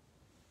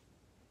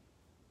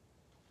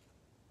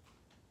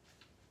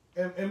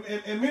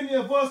 And many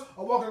of us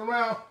are walking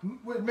around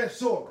with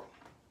Metzora.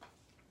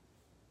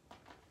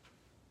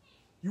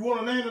 You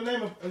want to name the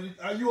name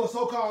of, you a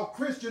so-called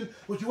Christian,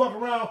 but you walk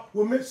around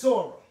with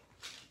Metzora.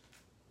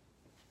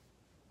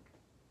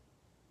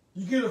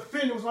 You get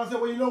offended when somebody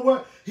says, well, you know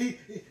what?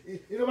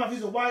 It don't matter if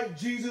he's a white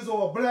Jesus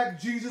or a black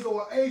Jesus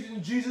or an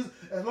Asian Jesus,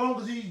 as long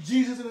as he's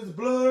Jesus in his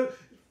blood,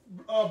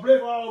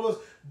 bled for all of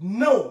us.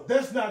 No,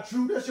 that's not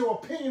true. That's your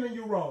opinion and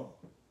you're wrong.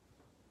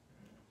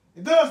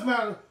 It does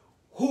matter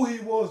who he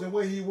was and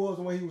where he was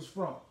and where he was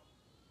from.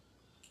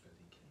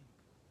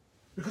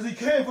 Because he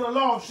came for the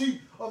lost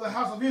sheep of the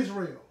house of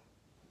Israel.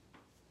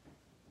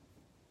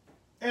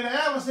 And the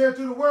adversary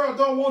to the world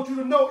don't want you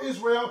to know,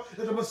 Israel,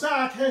 that the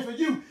Messiah came for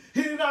you.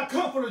 He did not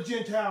come for the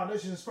Gentile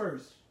nations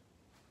first.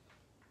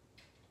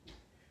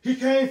 He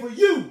came for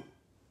you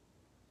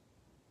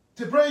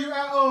to bring you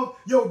out of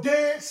your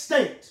dead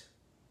state.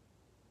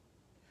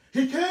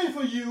 He came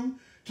for you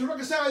to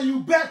reconcile you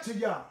back to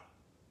Yah.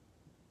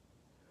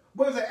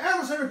 But if the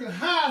adversary can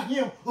hide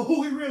him of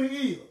who he really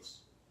is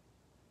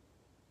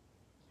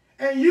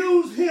and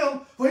use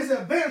him for his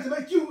advantage to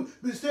make you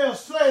be still a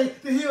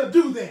slave, then he'll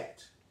do that.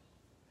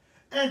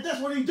 And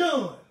that's what he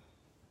done.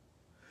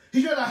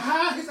 He tried to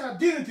hide his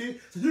identity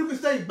so you can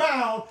stay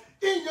bound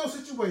in your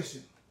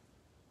situation.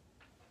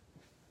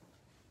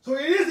 So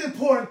it is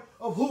important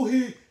of who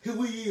he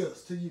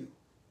is to you.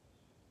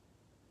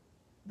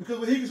 Because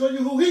when he can show you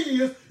who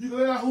he is, you can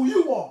let out who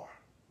you are.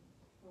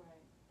 Right.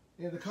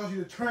 And to cause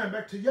you to turn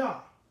back to Yah.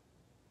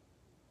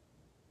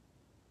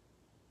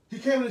 He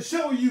came to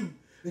show you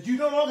that you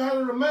no longer have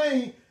to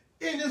remain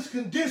in this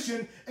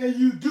condition, and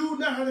you do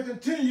not have to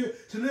continue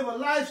to live a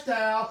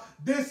lifestyle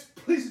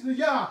displeasing to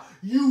Yah.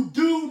 You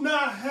do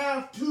not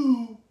have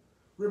to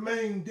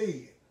remain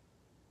dead.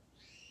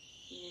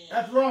 Yeah.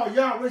 After all,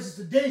 Yah raises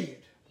the dead.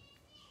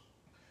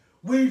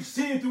 We've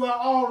seen throughout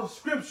all of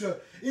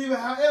Scripture, even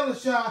how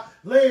Elisha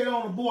laid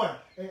on a boy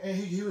and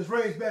he was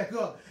raised back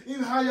up.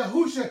 Even how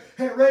Yahusha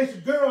had raised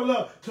a girl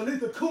up,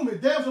 Talitha Kumi,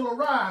 damsel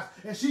arise,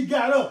 and she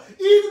got up.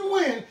 Even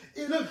when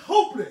it looked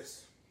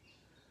hopeless.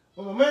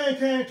 When a man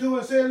came to her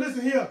and said,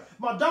 listen here,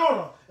 my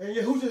daughter, and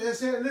Yahusha had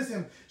said,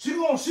 listen, she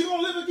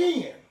gonna live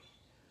again.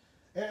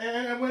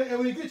 And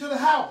when you get to the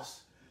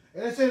house,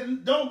 and they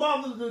said, don't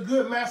bother the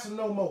good master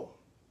no more.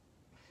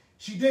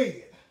 She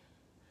dead.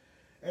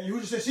 And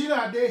Yahushua said, she's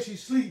not dead,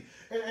 she's asleep.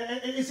 And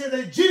it said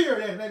they jeered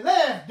at him, they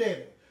laughed at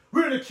him,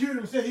 ridiculed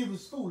him, said he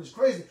was foolish,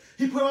 crazy.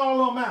 He put all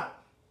of them out.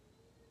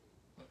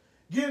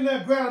 Getting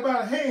that grabbed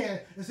by the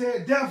hand and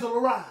said, damsel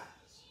arise.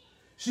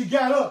 She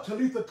got up,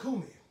 Talitha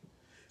Kumi.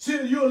 She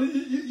said,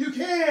 you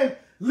can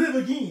live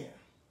again.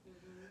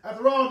 Mm-hmm.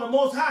 After all, the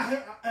Most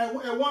High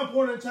at one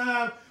point in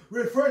time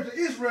referred to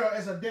Israel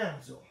as a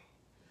damsel.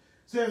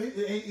 Said,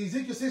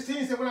 Ezekiel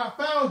 16 said, when I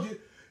found you,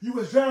 you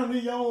was drowning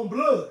in your own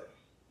blood.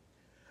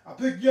 I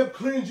picked you up,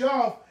 cleaned you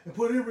off, and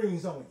put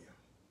earrings on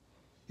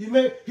you. He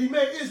made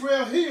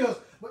Israel his,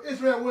 but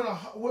Israel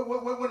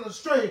went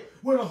astray,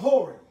 went a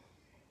whoring.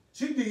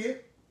 She did.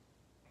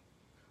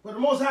 But the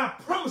Most High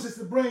promises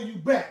to bring you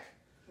back.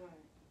 Right.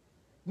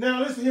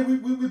 Now listen here,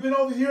 we've been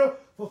over here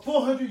for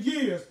 400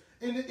 years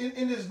in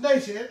this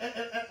nation.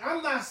 And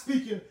I'm not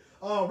speaking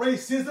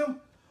racism.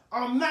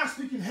 I'm not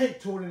speaking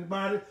hate toward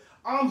anybody.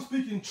 I'm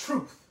speaking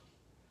truth.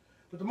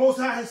 But the Most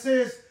High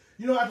says,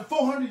 after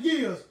 400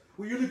 years,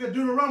 when you look at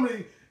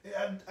Deuteronomy,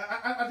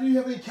 after you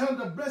have encountered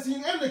the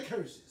blessing and the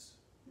curses,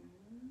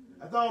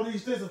 after all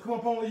these things have come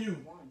upon you,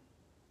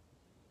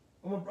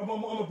 I'm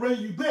going to bring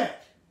you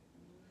back.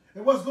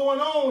 And what's going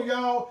on,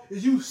 y'all,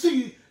 is you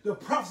see the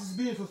prophecies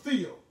being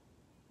fulfilled.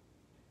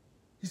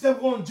 He said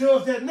we're going to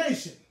judge that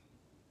nation.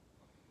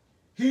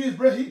 He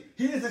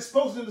is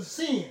exposing the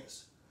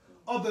sins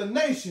of the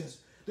nations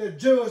that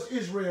judged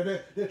Israel,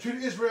 that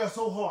treated Israel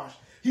so harsh.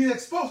 He's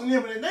exposing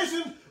them, and the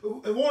nations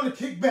want to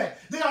kick back.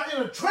 They are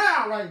in a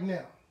trial right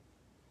now,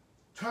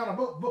 trying to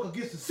book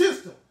against the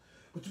system.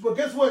 But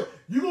guess what?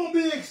 You're going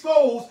to be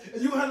exposed, and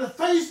you're going to have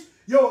to face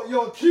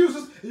your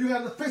accusers, and you're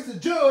going to have to face the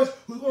judge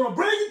who's going to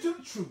bring you to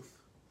the truth.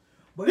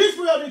 But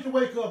Israel needs to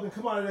wake up and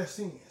come out of their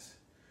sins.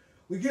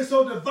 We get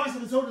so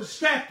divisive and so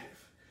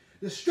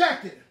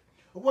distracted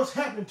of what's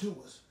happening to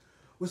us.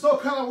 We're so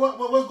kind of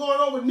what's going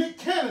on with Nick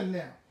Cannon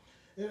now.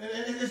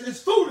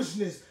 It's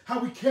foolishness how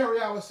we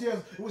carry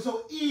ourselves. We're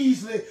so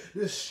easily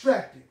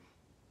distracted.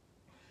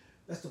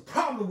 That's the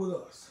problem with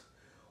us.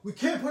 We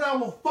can't put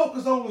our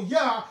focus on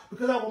Yah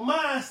because our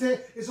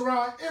mindset is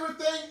around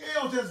everything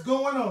else that's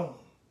going on.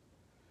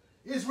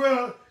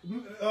 Israel,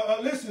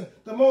 listen,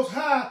 the Most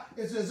High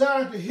is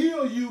designed to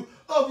heal you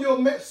of your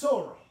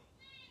Metzora.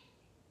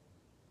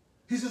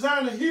 He's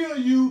designed to heal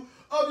you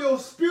of your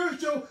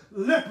spiritual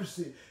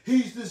leprosy.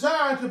 He's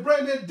designed to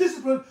bring that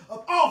discipline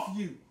off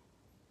you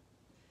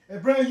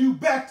and bring you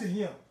back to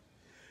him.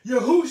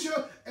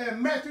 Yahushua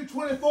and Matthew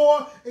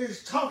 24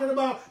 is talking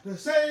about the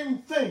same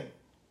thing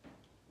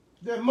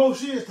that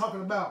Moshe is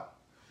talking about.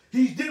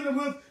 He's dealing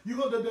with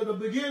the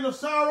beginning of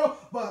sorrow,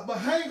 but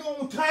hang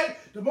on tight.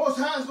 The Most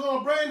High is going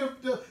to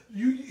bring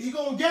he's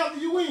going to gather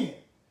you in.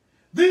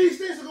 These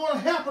things are going to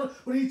happen,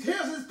 but he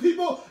tells his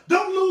people,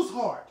 don't lose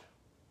heart.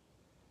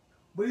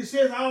 But he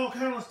says all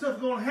kind of stuff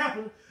is going to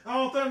happen.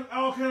 All kind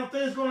of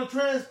things going to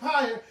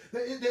transpire.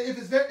 That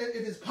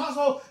if it's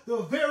possible, the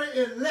very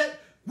elect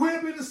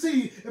will be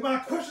deceived. And my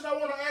question I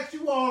want to ask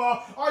you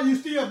all are you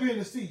still being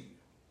deceived?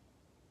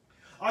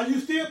 Are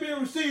you still being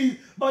received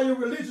by your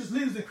religious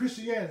leaders in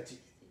Christianity?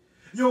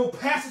 Your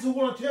pastors who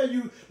want to tell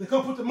you to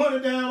come put the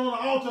money down on the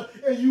altar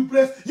and you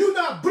bless. You're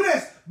not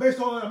blessed based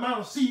on the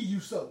amount of seed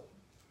you sow.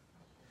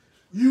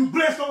 You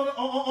blessed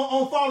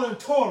on following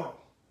Torah.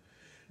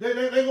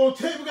 They're going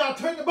to tell you we got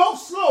to turn the boat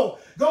slow.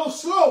 Go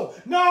slow.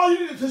 Now all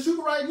you need to shoot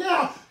right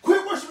now.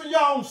 Quit worshiping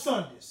y'all on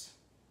Sundays.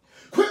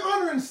 Quit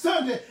honoring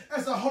Sunday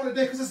as a holy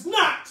day because it's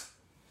not.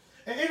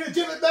 And any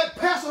gentleman back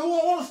pastor who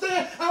won't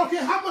understand, I don't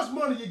care how much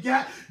money you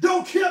got.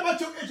 Don't care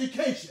about your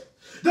education.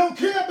 Don't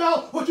care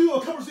about what you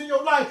accomplish in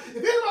your life.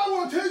 If anybody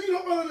want to tell you you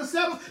don't honor the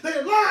Sabbath,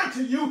 they're lying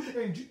to you,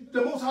 and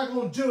the Most High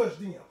going to judge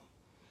them.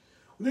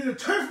 We need to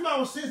turn from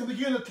our sins and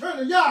begin to turn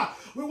to Yah.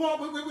 We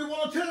want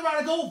to tell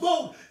everybody, go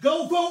vote,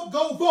 go vote,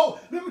 go vote.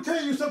 Let me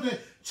tell you something.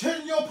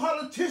 Changing your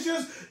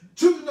politicians,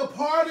 choosing the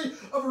party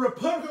of a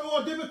Republican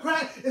or a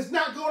Democrat is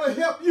not going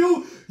to help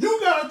you. You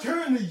got to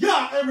turn to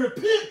Yah and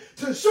repent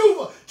to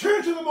Shuvah.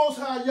 Turn to the Most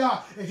High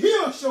Yah, and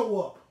he'll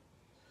show up.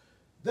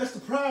 That's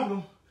the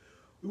problem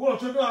We want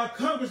to turn to our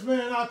congressman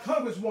and our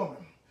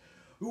congresswoman.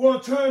 We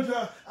want to turn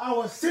to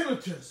our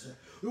senators.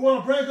 We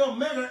want to bring up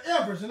Medgar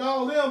Evers and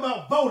all them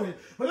about voting.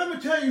 But let me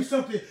tell you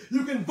something.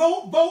 You can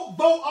vote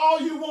all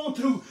you want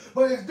to,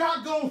 but it's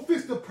not going to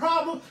fix the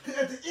problem.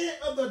 At the end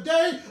of the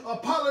day, a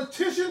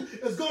politician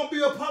is going to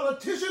be a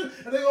politician,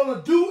 and they're going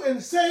to do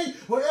and say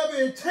whatever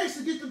it takes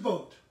to get the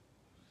vote.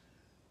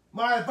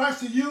 My advice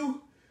to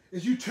you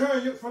is you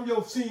turn from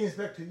your sins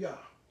back to Yah.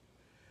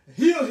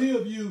 He'll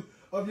heal you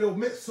of your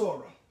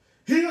Metzora.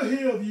 He'll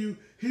heal you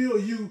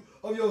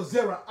of your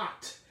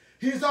Zera'at.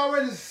 He's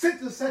already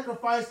sent the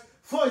sacrifice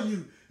for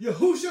you.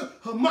 Yahushua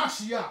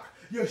HaMashiach.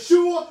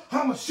 Yeshua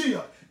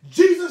HaMashiach.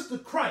 Jesus the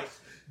Christ.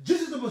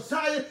 Jesus the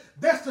Messiah.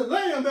 That's the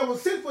Lamb that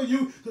was sent for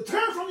you to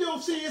turn from your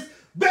sins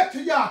back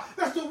to Yah.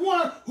 That's the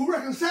one who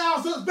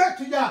reconciles us back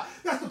to Yah.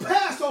 That's the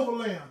Passover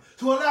Lamb.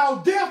 To allow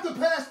death to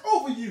pass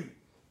over you.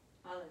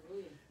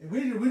 Hallelujah. And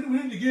we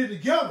need to get it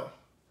together.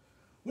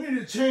 We need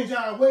to change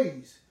our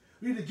ways.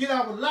 We need to get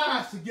our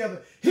lives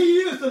together. He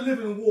is the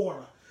living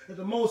water that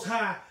the Most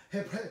High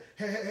had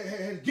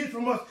get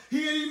from us.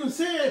 He even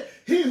said,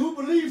 he who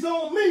believes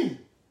on me,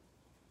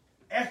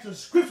 as the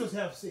scriptures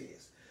have said,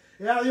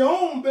 and out of your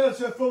own belly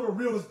shall flow the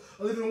rivers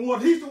of living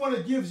water. He's the one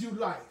that gives you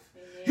life.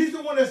 Amen. He's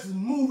the one that's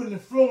moving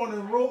and flowing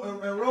and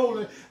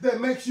rolling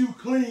that makes you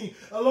clean,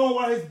 along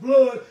while his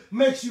blood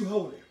makes you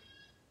holy.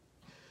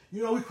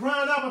 You know, we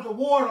crying out about the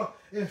water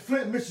in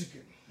Flint,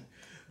 Michigan.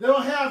 They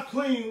don't have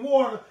clean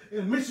water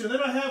in Michigan. They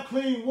don't have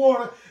clean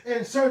water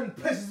in certain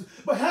places.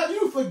 But have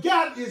you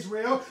forgotten,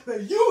 Israel,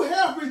 that you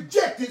have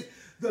rejected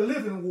the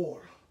living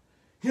water,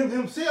 him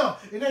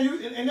himself, and then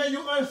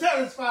you're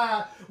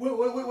unsatisfied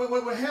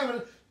with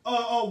having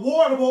a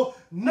waterable,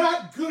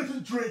 not good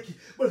to drink.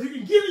 But if you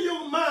can get in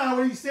your mind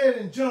what he said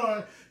in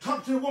John,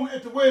 talk to the woman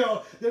at the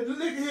well, that look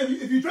at him,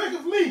 if you drink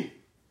of me,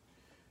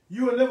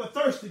 you will never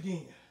thirst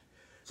again.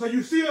 So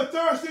you still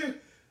thirsty,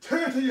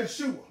 turn to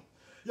Yeshua.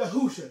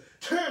 Yahusha,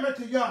 turn back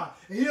to Yah,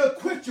 and he'll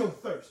quench your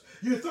thirst.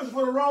 You're thirsty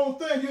for the wrong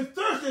thing. You're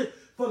thirsty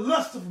for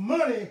lust of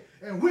money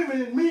and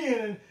women and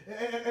men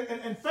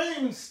and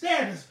fame and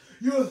status.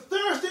 You're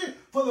thirsty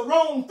for the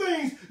wrong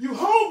things. You're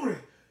hungry.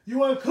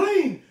 You're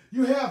unclean.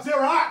 You have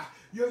Zera'at.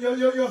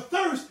 Your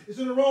thirst is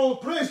in the wrong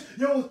place.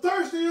 Your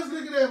thirst is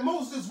looking at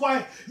Moses'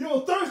 wife.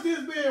 Your thirst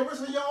is being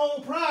resting in your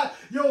own pride.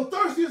 Your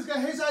thirst is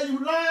hates how you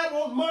lie,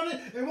 want money,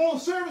 and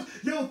want service.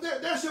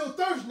 That's your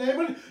thirst,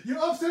 Naaman. You're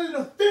upset and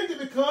offended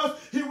because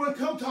he wouldn't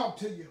come talk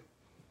to you.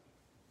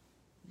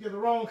 You get the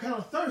wrong kind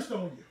of thirst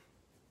on you.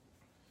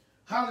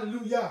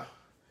 Hallelujah.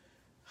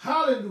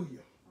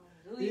 Hallelujah.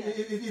 Hallelujah.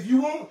 If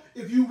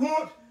you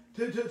want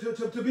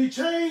to be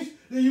changed,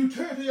 then you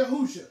turn to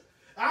Yahusha.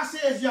 I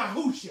says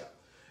Yahusha.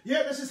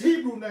 Yeah, that's his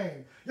Hebrew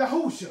name.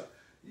 Yahusha.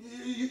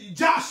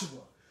 Joshua.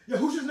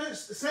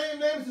 Yahusha's same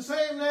name is the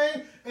same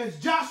name as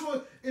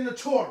Joshua in the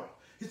Torah.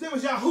 His name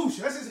is Yahusha.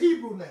 That's his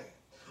Hebrew name.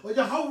 Or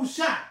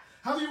Yahusha.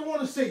 However you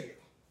want to say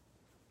it.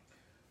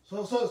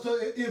 So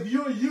if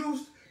you're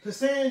used to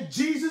saying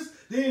Jesus,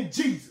 then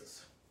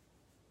Jesus.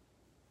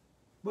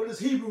 But his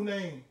Hebrew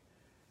name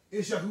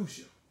is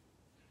Yahusha.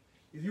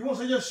 If you want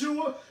to say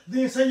Yeshua,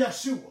 then say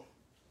Yeshua.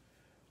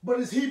 But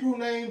his Hebrew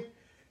name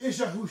is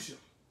Yahusha.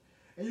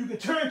 And you can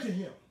turn to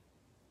him.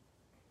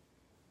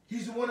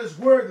 He's the one that's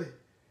worthy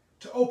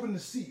to open the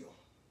seal.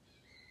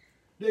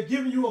 They're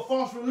giving you a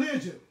false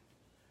religion.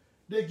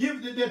 They're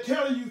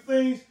telling you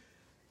things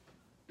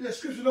that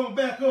scripture don't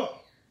back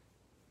up.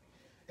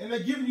 And they're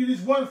giving you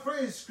these one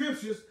phrase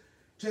scriptures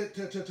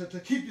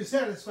to keep you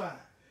satisfied.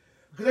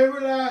 Because they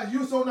realize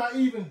you're so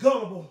naive and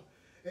gullible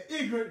and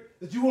ignorant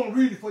that you won't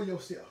read it for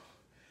yourself.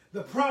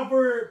 The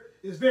proverb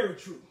is very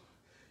true.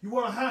 You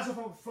want to hide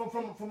something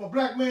from a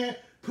black man,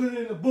 put it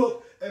in the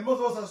book, and most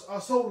of us are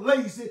so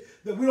lazy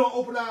that we don't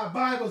open our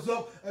Bibles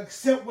up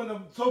except when the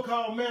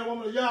so-called man,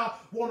 woman of Yah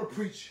want to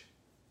preach.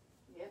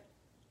 Yep.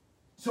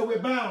 So we're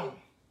bound.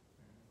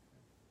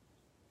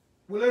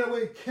 We're led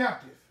away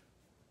captive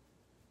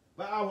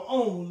by our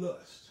own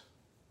lust.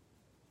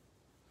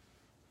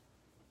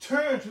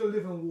 Turn to the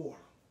living water.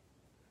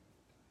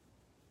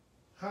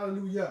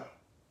 Hallelujah.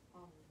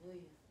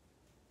 Hallelujah.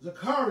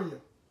 Zechariah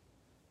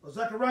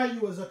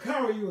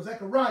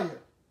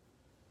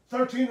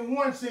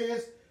 13:1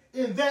 says,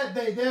 in that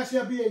day there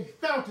shall be a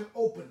fountain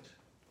opened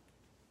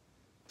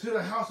to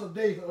the house of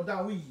David, or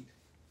David,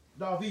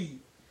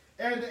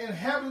 and the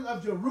inhabitants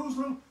of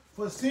Jerusalem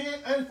for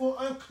sin and for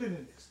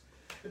uncleanness.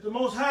 If the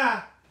Most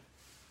High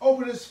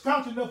opened his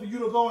fountain up for you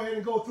to go ahead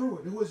and go through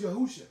it, who is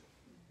Yahusha,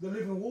 the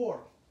living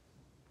water,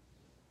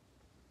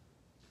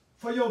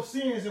 for your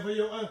sins and for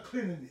your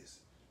uncleanness.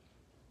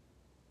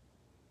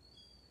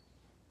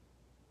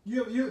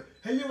 Have you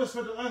ever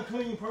spent an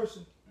unclean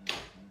person?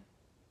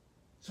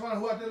 Someone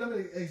who out there, let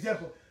me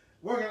example,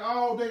 working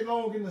all day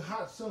long in the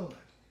hot sun.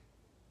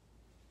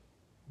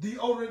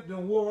 Deodorant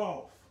done wore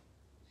off.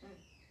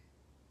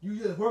 You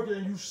just working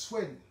and you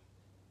sweating.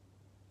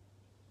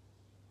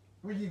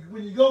 When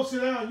you go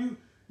sit down,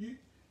 you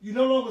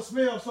no longer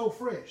smell so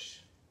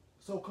fresh,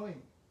 so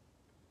clean.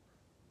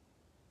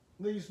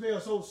 Then you smell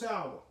so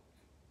sour,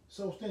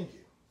 so stinky.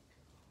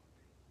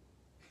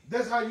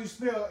 That's how you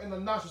smell in the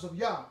nostrils of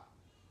Yah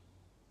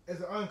as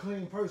an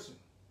unclean person.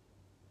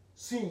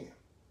 Sin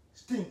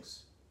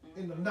stinks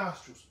in the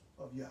nostrils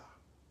of Yah.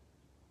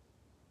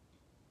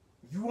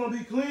 If you want to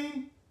be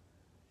clean,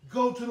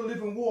 go to the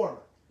living water.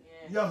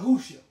 Yeah.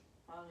 Yahushua.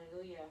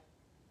 Hallelujah.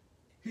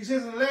 He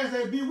says in the last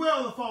day, beware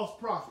of the false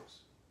prophets,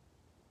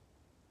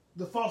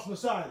 the false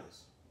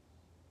messiahs.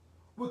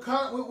 We're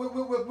caught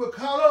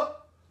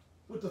up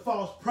with the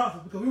false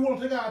prophets because we want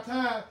to take our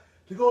time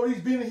to go to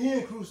these Benny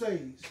Hinn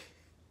crusades.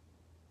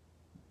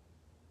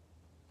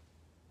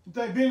 You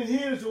think Benny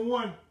Hinn is the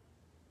one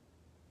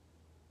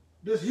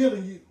that's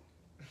healing you?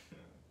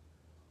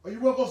 Or you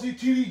want to go see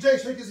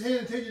TDJ shake his hand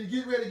and tell you to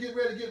get ready, get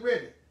ready, get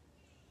ready.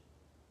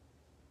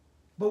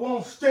 But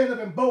won't stand up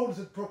in boldness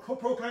and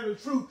proclaim the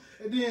truth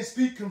and then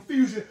speak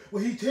confusion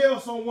when he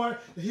tells someone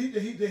that he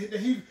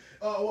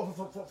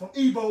from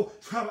Igbo,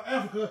 tribe of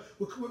Africa,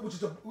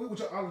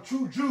 which are the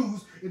true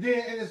Jews, and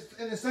then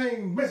in the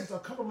same message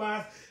of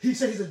compromise, he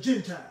says he's a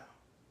Gentile.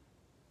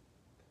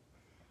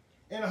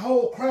 And the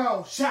whole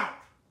crowd shout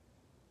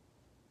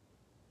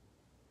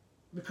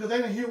because they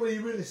didn't hear what he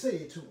really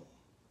said to them.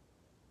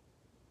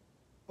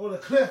 Or the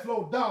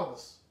Creflo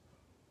Dollars,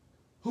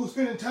 who's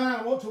spending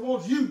time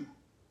wants you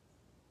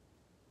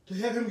to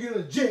have him get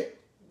a jet.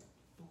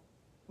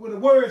 When the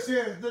word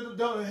says that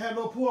don't have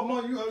no poor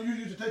money, you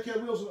use to take care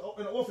of widows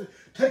and orphans.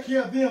 Take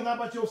care of them, not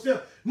about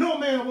yourself. No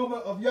man or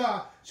woman of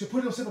Yah should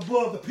put himself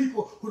above the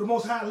people who the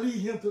Most High lead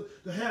him to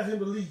have him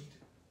to lead.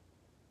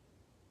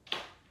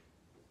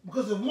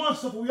 Because if one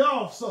suffer, we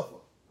all suffer.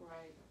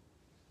 Right.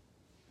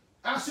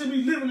 I should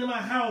be living in my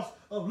house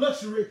of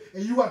luxury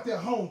and you out there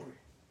hungry.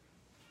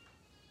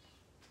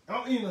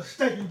 I'm eating a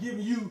steak and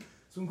giving you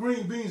some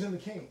green beans in the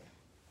can.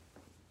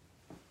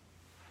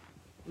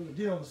 With a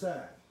deal on the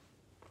side.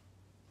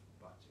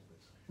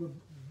 We'll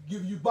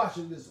give you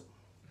botulism.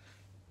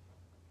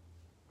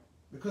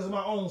 Because of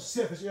my own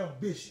selfish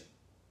ambition.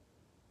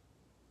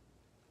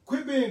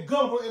 Quit being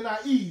gullible and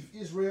naive,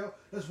 Israel.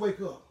 Let's wake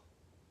up.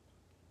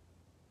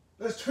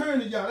 Let's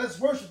turn to Yah. Let's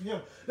worship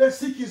him. Let's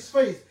seek his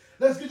face.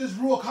 Let's get this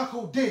Ruach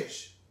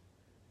HaKodesh.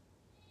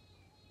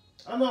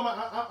 I know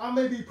I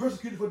may be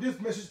persecuted for this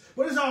message,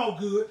 but it's all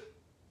good.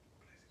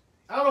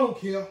 I don't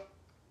care.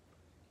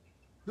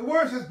 The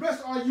word says,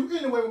 blessed are you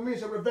anyway when men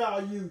shall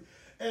revile you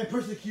and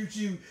persecute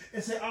you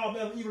and say all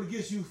manner of evil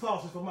against you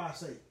falsely for my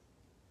sake.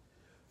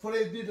 For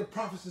they did the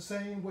prophets the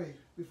same way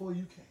before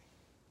you came.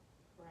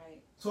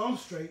 Right. So I'm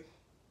straight.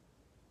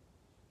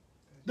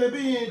 They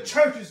be in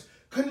churches,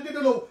 and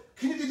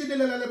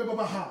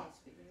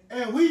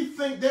we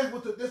think that's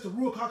the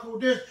Ruach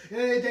HaKodesh,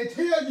 and they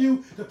tell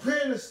you to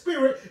pray in the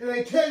Spirit, and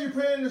they tell you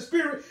pray in the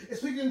Spirit and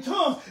speak in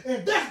tongues,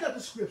 and that's not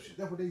the scripture.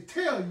 That's what they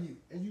tell you,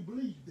 and you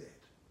believe that.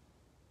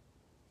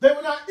 They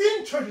were not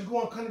in churches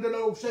going,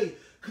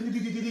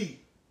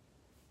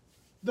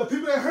 the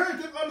people that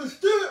heard them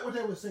understood what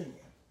they were saying.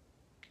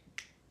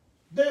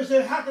 They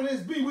said, how can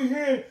this be? We're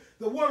hearing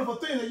the wonderful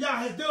thing that Yah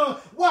has done.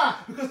 Why?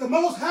 Because the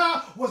Most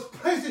High was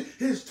placing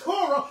his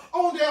Torah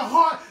on their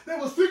heart. They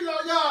were speaking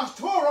out Yah's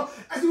Torah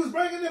as he was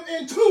bringing them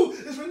into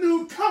this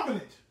renewed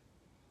covenant.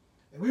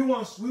 And we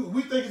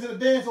think it's in a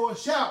dance or a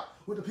shout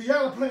with the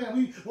piano playing.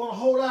 We want to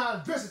hold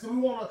our dresses and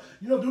we want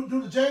to,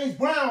 do the James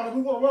Brown, and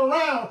we want to run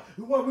around.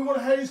 We want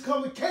to have these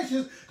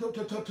convocations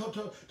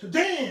to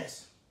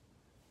dance.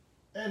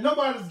 And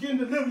nobody's getting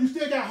delivered. You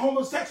still got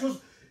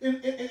homosexuals in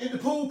the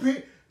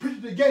pulpit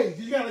preaching to gays.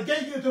 You got a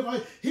gay get to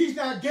like, he's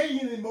not gay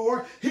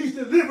anymore. He's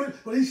delivered,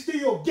 but he's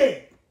still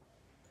gay.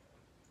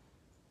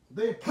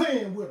 They're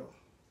playing with him.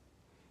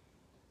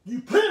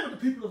 You play with the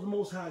people of the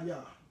Most High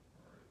Yah.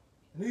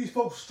 And these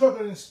folks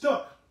struggling and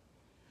stuck.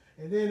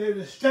 And then they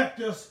distract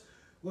us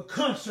with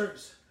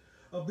concerts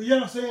of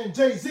Beyonce and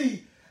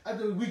Jay-Z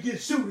after we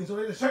get shooting. So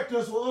they distract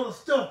us with other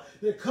stuff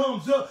that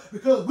comes up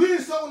because we're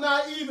so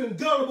naive and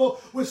gullible,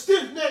 with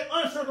stiff-necked,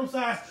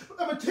 uncircumcised. But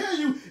I'm going to tell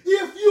you,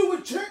 if you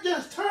would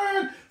just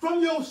turn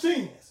from your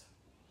sins,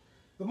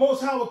 the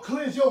Most High will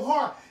cleanse your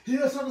heart.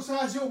 He'll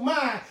circumcise your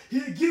mind.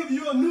 He'll give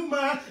you a new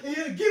mind, and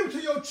he'll give it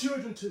to your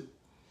children too.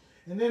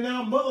 And then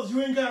now, mothers, you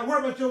ain't got to worry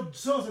about your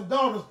sons and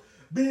daughters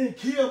being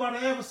killed by the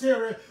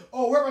adversary,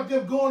 or worry about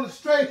them going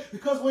astray,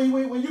 because when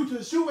you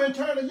to shoe and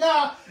turn to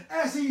Yah,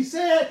 as he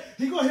said,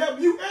 he's going to help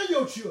you and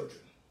your children.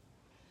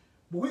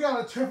 But we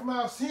got to turn from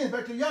our sins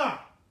back to Yah.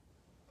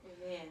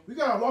 Amen. We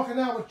got to walk in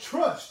out with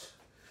trust.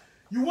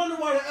 You wonder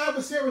why the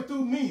adversary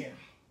through men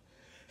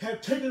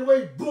have taken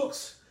away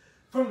books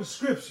from the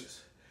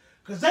scriptures.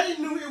 Because they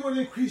knew it would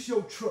increase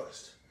your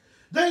trust.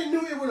 They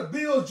knew it would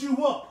build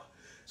you up.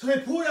 So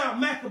they pulled out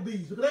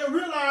Maccabees, because they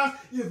realized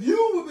if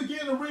you would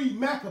begin to read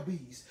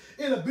Maccabees,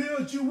 it'll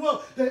build you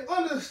up. They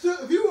understood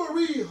if you would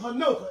read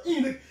Hanoch or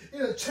Enoch,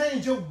 it'll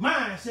change your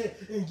mindset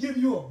and give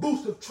you a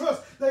boost of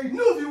trust. They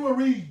knew if you would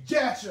read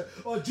Jasher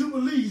or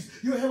Jubilees,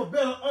 you'll have a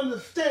better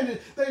understanding.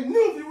 They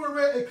knew if you would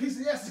read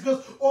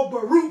Ecclesiasticus or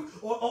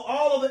Baruch or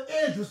all of the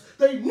Esdras,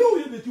 they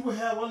knew that you would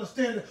have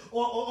understanding,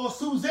 or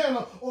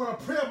Susanna or the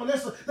Prayer of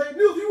Vanessa. They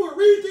knew if you would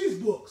read these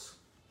books,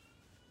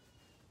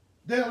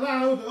 they'll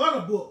line up with the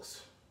other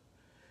books.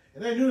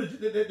 And they knew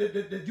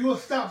that you would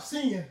stop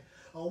seeing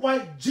a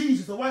white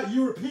Jesus, a white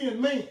European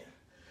man.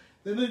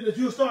 They knew that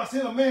you would start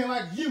seeing a man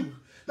like you.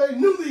 They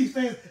knew these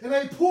things, and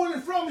they poured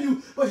it from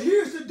you. But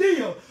here's the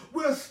deal.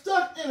 We're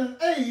stuck in an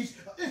age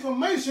of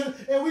information,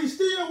 and we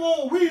still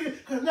won't read it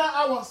because now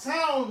our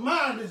sound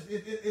mind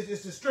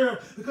is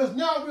disturbed, because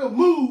now we're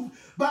moved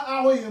by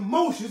our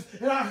emotions.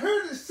 And I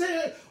heard it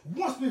said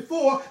once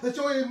before that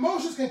your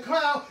emotions can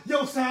cloud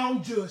your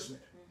sound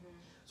judgment.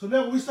 So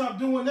now what we stop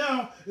doing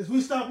now is we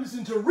stop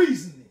listening to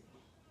reasoning.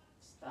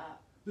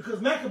 Stop.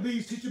 Because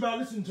Maccabees teach about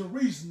listening to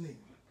reasoning.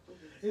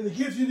 And it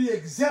gives you the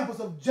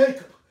examples of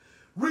Jacob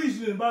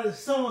reasoning about his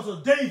sons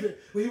of David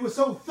when he was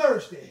so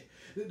thirsty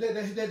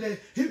that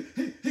he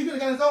could have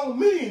got his own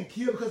men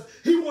killed because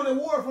he wanted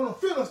war from the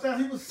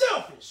Philistines. He was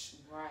selfish.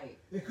 Right.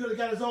 He could have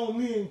got his own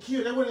men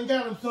killed. They wouldn't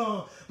have got him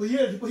some.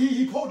 But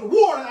he poured the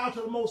water out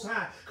to the Most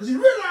High because he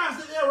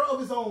realized the error of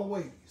his own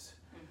ways.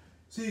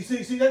 See,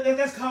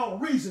 that's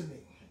called reasoning.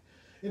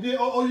 And then,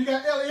 you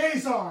got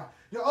Eleazar,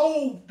 the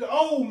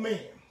old man,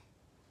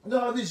 and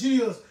all of his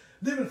years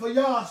living for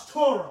Yah's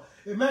Torah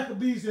in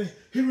Maccabees, and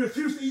he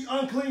refused to eat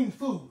unclean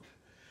food.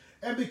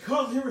 And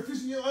because he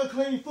refused to eat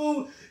unclean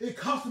food, it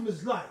cost him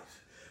his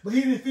life. But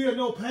he didn't feel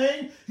no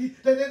pain. They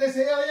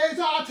said,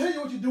 Eleazar, I'll tell you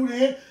what you do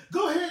then.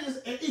 Go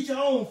ahead and eat your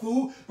own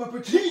food, but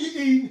pretend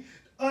you're eating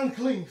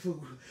unclean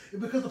food.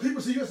 And because the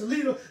people see you as a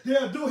leader,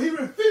 they'll do it. He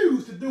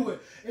refused to do it,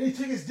 and he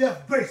took his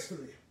death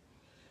gracefully.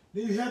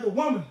 Then you have the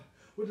woman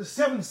with the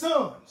 7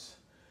 sons,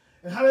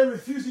 and how they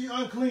refused to eat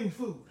unclean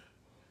food.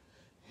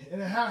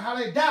 And how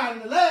they died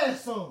in the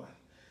last son.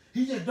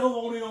 He just dove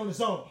on in on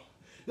his own.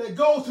 That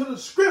goes to the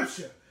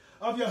scripture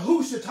of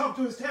Yahushua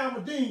talking to his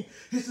Talmudim,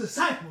 his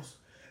disciples.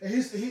 And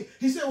he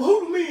said, well,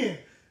 who do men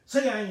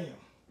say I am?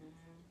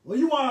 Well,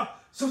 you are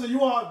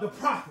the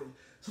prophet.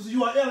 So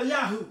you are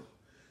Eliyahu.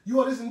 You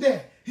are this and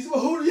that. He said,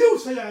 well, who do you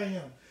say I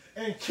am?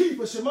 And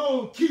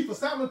Shimon Keefer,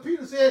 Simon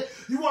Peter said,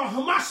 you are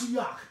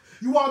Hamashiach.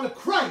 You are the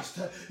Christ.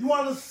 You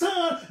are the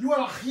Son. You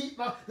are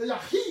the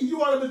Yahid.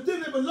 You are the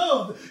dearly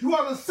beloved. You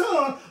are the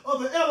Son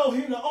of the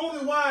Elohim, the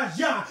only wise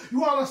Yah.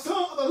 You are the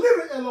Son of the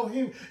living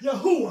Elohim,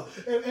 Yahuwah.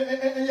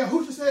 And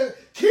Yahushua said,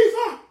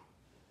 Kepha,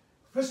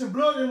 flesh and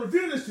blood didn't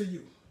reveal this to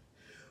you,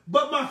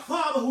 but my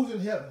Father who's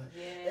in heaven.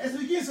 Yes. As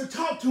he begins to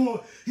talk to him,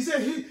 he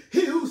said,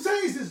 he who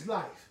saves his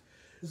life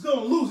is going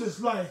to lose his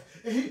life.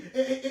 And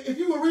if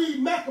you will read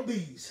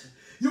Maccabees,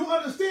 you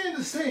understand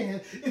the saying,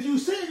 if you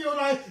save your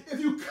life, if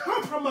you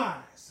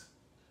compromise,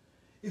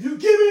 if you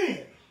give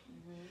in,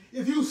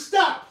 if you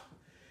stop,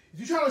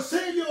 if you try to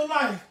save your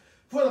life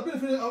for the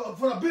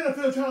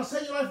benefit of trying to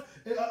save your life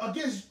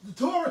against the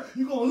Torah,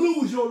 you're going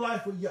to lose your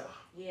life with Yah.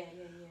 Yeah.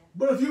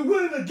 But if you're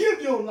willing to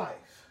give your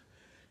life,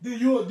 then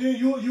you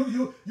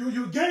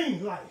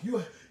gain life.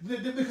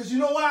 Because you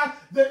know why?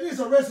 There is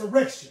a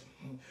resurrection.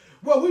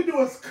 What we do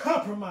is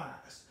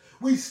compromise.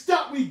 We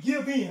stop, we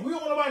give in. We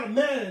don't want nobody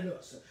mad at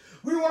us.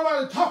 We don't want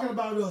nobody talking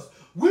about us.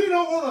 We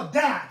don't want to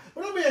die.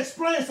 But let me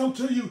explain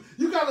something to you.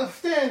 You got to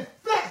stand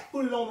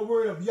flat-footed on the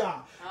word of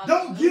Yah.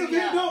 Don't give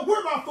in. Don't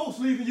worry about folks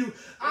leaving you.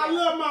 I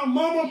love my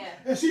mama,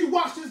 and she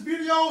watches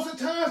videos at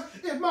times.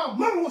 If my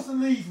mama wants to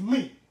leave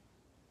me,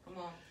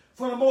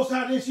 for the Most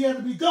High, then she had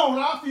to be gone.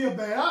 I feel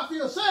bad. I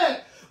feel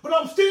sad. But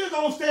I'm still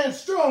going to stand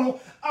strong.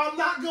 I'm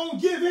not going to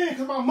give in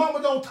because my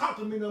mama don't talk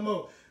to me no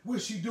more.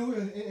 Which she do,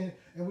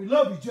 and we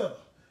love each other.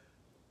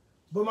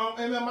 But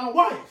my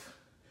wife,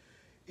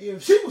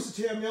 if she was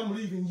to tell me I'm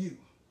leaving you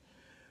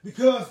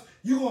because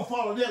you're going to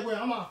follow that way,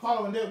 I'm not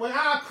following that way,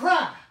 I'll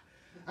cry.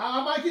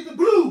 I might get the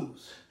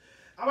blues.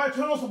 I might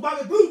turn on some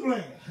Bobby Blue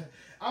Bland.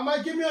 I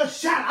might give me a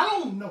shot. I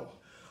don't know.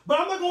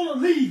 But I'm not going to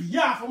leave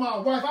Yah for my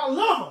wife. I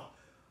love her.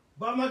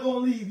 But I'm not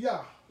going to leave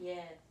Yah.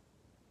 Yes.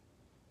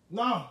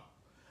 No.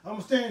 I'm going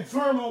to stand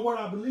firm on what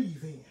I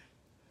believe in.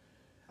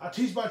 I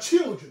teach my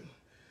children.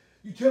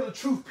 You tell the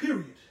truth,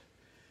 period.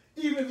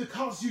 Even if it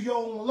costs you your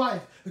own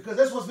life. Because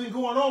that's what's been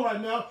going on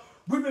right now.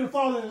 We've been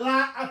following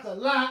lie after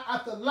lie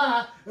after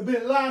lie and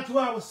been lying to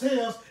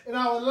ourselves, and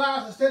our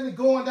lives are steadily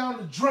going down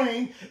the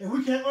drain, and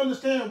we can't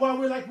understand why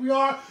we're like we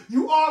are.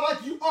 You are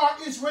like you are,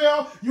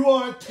 Israel. You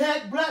are an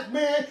attacked black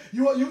man.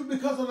 You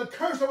because of the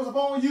curse that was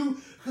upon you,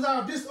 because of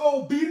our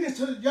disobedience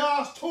to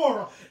Yah's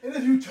Torah. And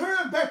if you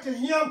turn back to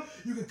Him,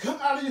 you can come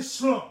out of your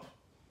slump.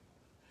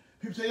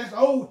 People say that's the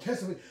Old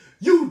Testament.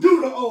 You do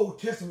the Old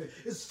Testament.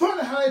 It's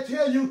funny how they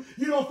tell you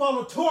you don't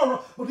follow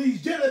Torah, but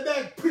these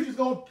jelly-back preachers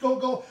go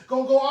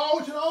all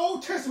to the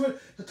Old Testament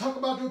to talk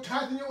about your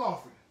tithe and your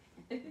offering.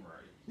 Right.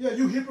 Yeah,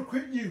 you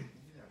hypocrite, you.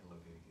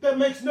 That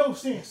makes no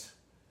sense.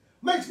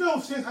 Makes no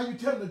sense how you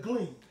tell them to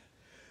glean.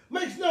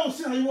 Makes no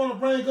sense how you want to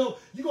bring go.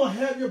 You're going to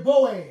have your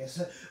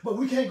Boaz, but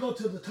we can't go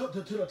to the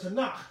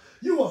Tanakh.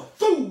 You a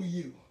fool,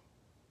 you.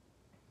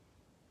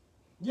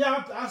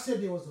 Yeah, I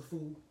said there was a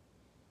fool.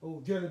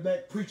 Old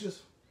jelly-back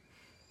preachers.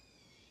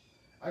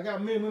 I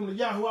got men and women of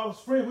Yahoo I was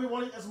friends with,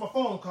 won't even answer my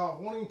phone call,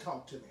 won't even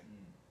talk to me.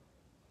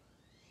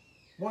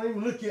 Won't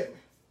even look at me.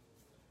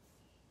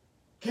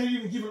 Can't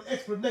even give an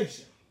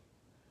explanation.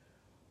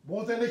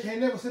 One thing they can't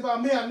never say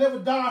about me, I never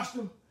dodged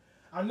them.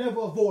 I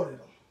never avoided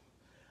them.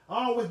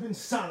 I've always been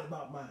silent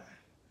about mine.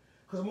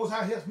 Because the Most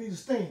High helps me to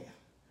stand.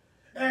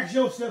 Ask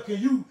yourself,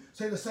 can you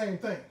say the same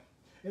thing?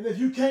 And if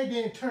you can't,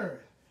 then turn.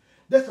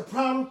 That's the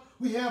problem.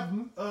 We have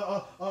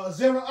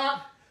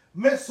Zera'at,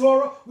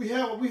 Metzora. We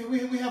have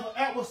an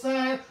outward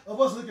sign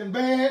of us looking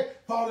bad,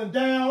 falling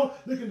down,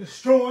 looking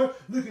destroyed,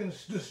 looking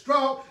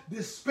distraught,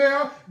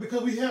 despair,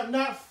 because we have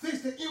not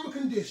fixed the inward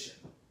condition.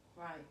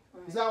 Right.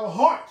 It's our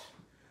heart.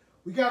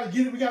 We gotta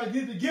get it. We gotta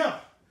get it together.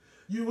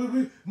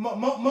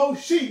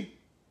 Moshe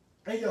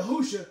and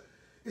Yahusha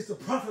is the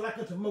prophet like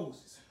unto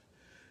Moses.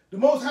 The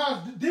Most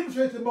High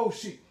demonstrated to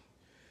Moshe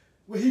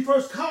when he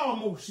first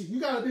called Moshe.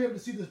 You gotta be able to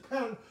see this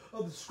pattern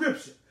of the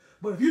scripture.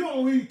 But if you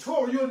don't read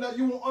Torah, you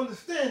won't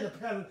understand the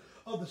pattern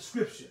of the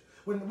scripture.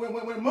 When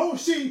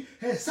Moshe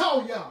had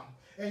saw Yah,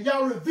 and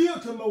Yah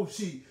revealed to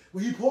Moshe,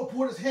 when he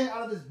pulled his hand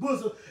out of his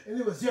bosom, and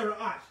it was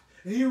Zera'at.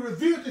 And he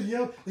revealed to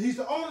him that he's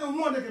the only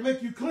one that can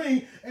make you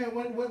clean. And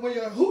when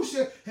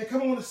Yahusha had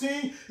come on the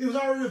scene, it was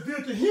already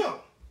revealed to him.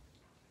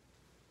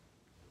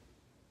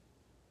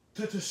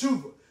 To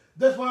Teshuvah.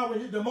 That's why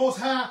when the Most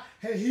High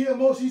had healed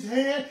Moshe's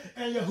hand,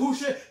 and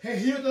Yahusha had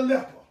healed the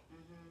leper.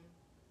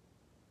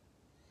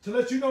 To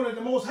let you know that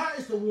the Most High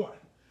is the one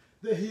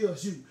that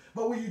heals you.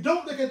 But when you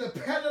don't look at the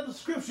pattern of the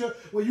scripture,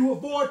 when you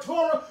avoid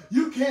Torah,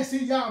 you can't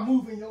see Yah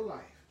move in your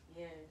life.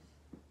 Yes.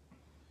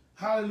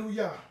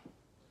 Hallelujah.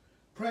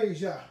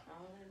 Praise Yah. Hallelujah.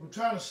 I'm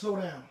trying to slow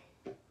down.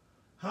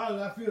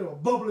 Hallelujah. I feel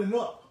it bubbling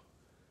up.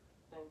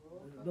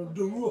 The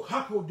Ruach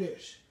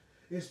HaKodesh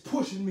is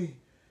pushing me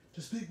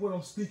to speak what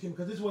I'm speaking,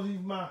 because this wasn't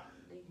even my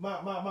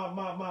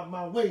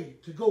way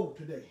to go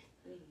today.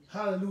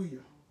 Hallelujah.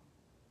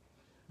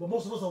 But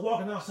most of us are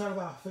walking outside of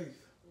our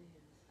faith,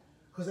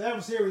 because the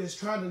adversary is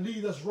trying to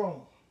lead us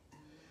wrong.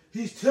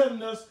 He's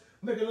telling us,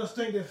 making us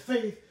think that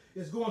faith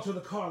is going to the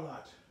car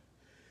lot.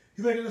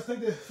 He's making us think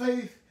that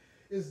faith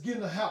is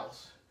getting a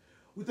house.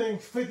 We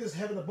think faith is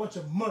having a bunch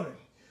of money.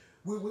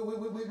 We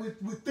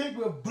think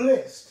we're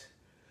blessed.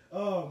 We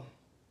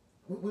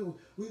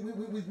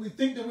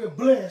think that we're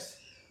blessed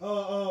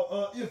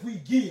if we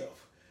give.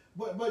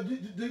 But do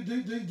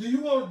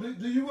you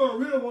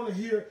really want to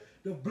hear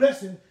the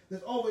blessing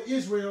that's over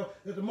Israel,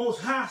 that the Most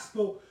High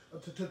spoke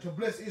to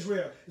bless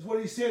Israel? Is what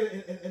he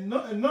said in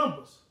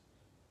Numbers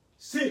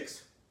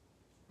 6.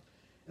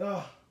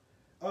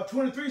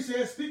 23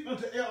 says, speak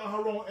unto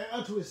Aaron and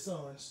unto his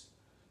sons,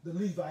 the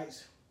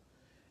Levites,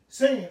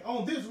 saying,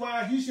 on this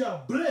wise he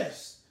shall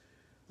bless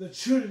the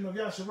children of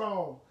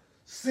Yasharal,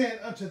 saying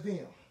unto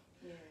them,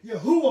 yeah.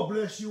 Yahuwah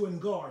bless you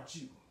and guard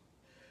you.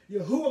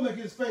 Yahuwah make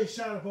his face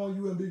shine upon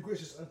you and be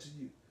gracious unto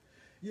you.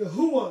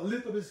 Yahuwah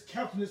lift up his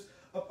countenance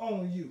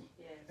upon you,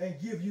 yes, and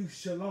give you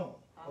shalom,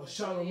 or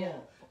shalom. Yeah.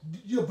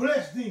 You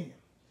bless them.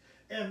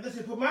 And let's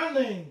say, put my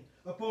name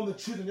upon the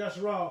children of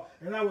Yasharal,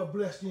 and I will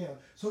bless them.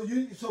 So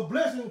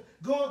blessing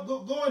going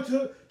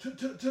to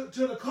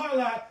the car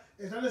lot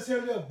is not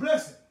necessarily a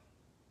blessing.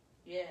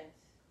 Yes.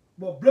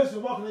 But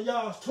blessing walking in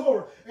Yah's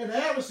Torah, and the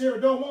adversary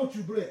don't want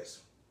you blessed.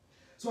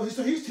 So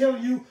he's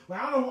telling you,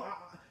 well,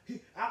 he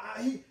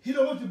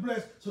don't want you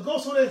blessed. So go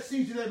sow that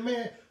seed to that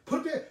man.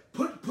 Put that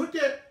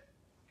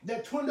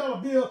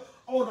 $20 bill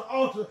on the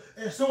altar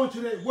and sow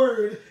into that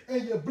word,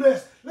 and you're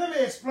blessed. Let me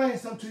explain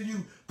something to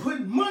you.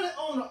 Putting money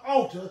on the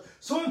altar,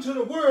 sowing to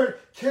the word,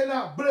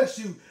 cannot bless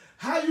you.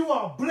 How you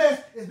are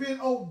blessed is being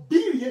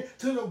obedient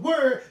to the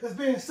word that's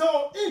being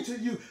sown into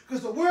you,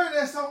 because the word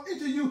that's sown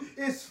into you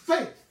is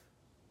faith.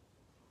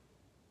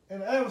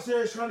 And the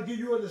adversary is trying to give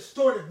you a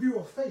distorted view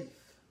of faith,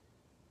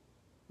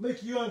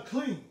 make you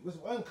unclean with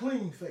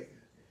unclean faith.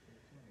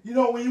 You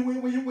know, when you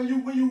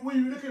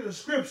look at the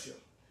scripture,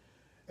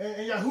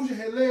 and Yahusha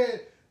had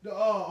led the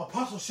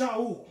Apostle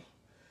Shaul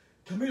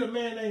to meet a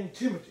man named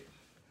Timothy,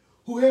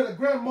 who had a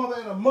grandmother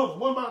and a mother,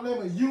 one by the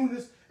name of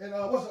Eunice, and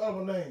what's the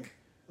other name?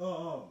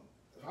 I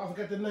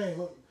forgot the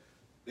name.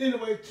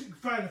 Anyway,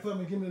 find it for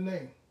me, give me the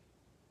name.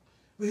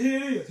 But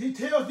here it is. He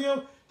tells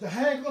them to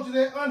hang on to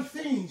their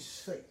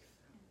unfinished faith.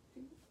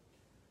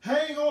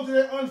 Hang on to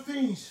their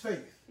unfinished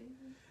faith.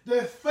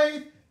 That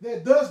faith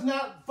that does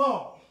not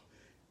fall.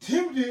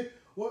 Timothy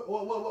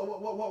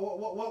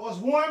was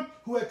one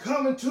who had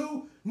come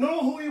into,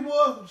 knowing who he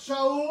was,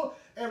 Shaul,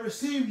 and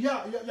received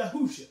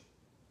Yahusha.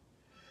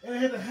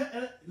 And they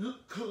had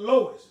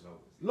Lois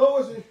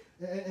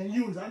and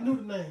Eunice. I knew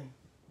the name.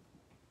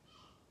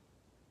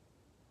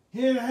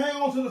 He had to hang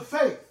on to the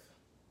faith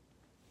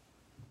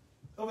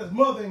of his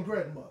mother and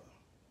grandmother.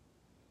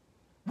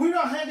 We're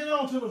not hanging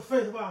on to the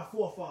faith of our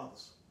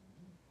forefathers.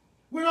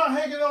 We're not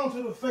hanging on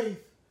to the faith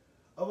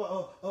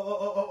of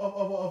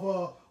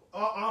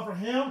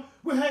Abraham.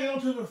 We're hanging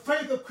on to the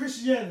faith of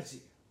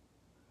Christianity.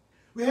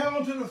 We're hanging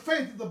on to the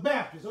faith of the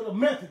Baptists or the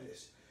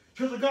Methodists,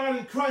 Church of God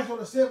in Christ, or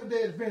the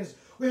Seventh-day Adventists.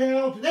 We're hanging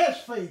on to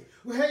that faith.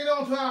 We're hanging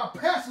on to our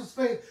pastor's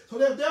faith. So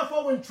that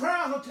therefore when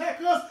trials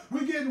attack us,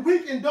 we get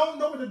weak and don't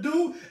know what to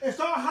do and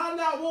start hollering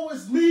out, woe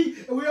is me,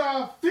 and we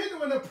are offended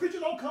when the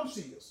preacher don't come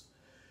see us.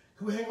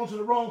 Because we hang on to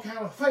the wrong kind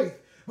of faith.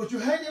 But you're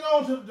hanging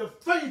on to the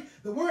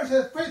faith. The word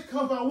says faith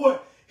comes by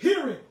what?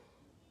 Hearing.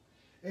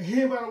 And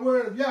hearing by the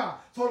word of Yah.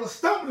 So the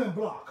stumbling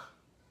block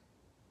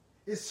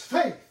It's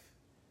faith.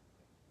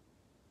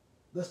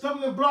 The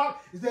stumbling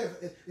block is that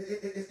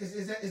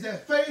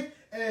faith,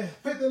 and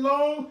faith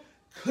alone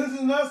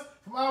cleansing us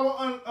from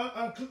our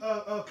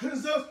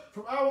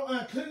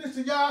uncleanness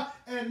to Yah.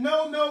 And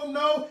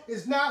no,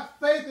 it's not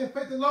faith and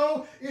faith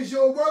alone. It's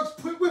your works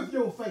put with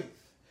your faith.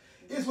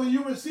 It's when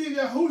you receive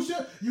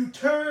Yahusha, you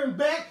turn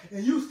back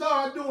and you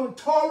start doing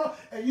Torah,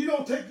 and you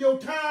don't take your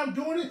time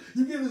doing it.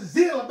 You get a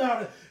zeal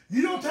about it.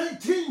 You don't take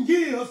 10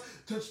 years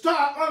to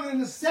start honoring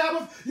the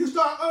Sabbath. You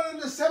start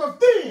honoring the Sabbath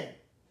then.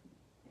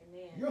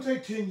 Amen. You don't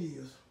take 10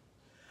 years.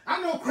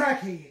 I know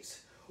crackheads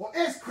or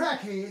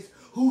ex-crackheads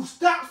who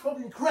stopped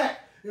smoking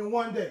crack in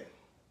one day.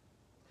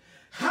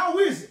 How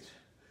is it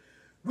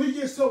we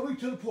get so weak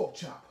to the pork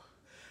chop?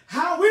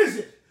 How is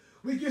it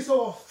we get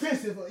so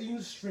offensive for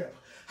eating shrimp?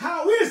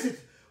 How is it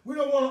we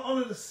don't want to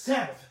honor the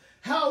Sabbath?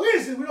 How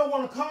is it we don't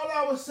want to call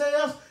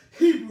ourselves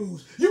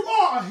Hebrews? You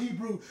are a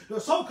Hebrew.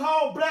 The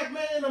so-called black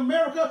man in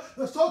America,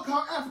 the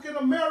so-called African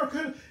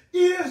American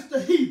is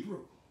the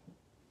Hebrew.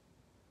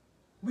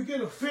 We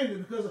get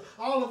offended because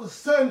all of a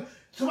sudden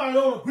somebody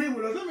don't agree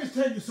with us. Let me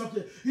tell you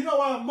something. You know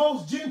why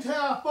most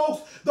Gentile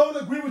folks don't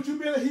agree with you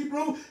being a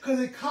Hebrew?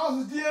 Because it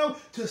causes them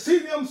to see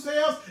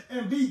themselves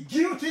and be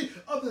guilty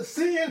of the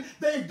sin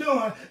they've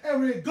done.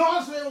 And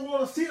regardless if they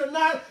want to see it or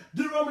not,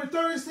 Deuteronomy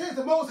 30 says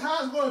the Most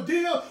High is going to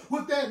deal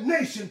with that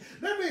nation.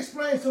 Let me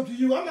explain something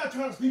to you. I'm not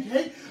trying to speak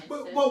hate,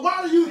 but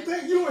why do you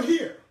think you are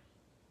here?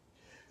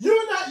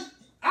 You're not.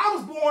 I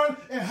was born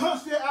in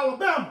Huntsville,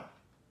 Alabama,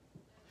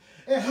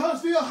 at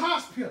Huntsville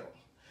Hospital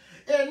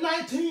in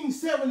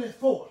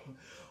 1974.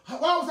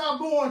 Why was I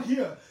born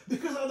here?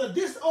 Because of the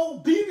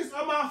disobedience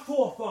of my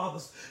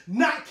forefathers,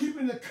 not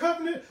keeping the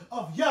covenant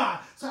of Yah.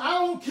 So I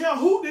don't care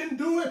who didn't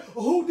do it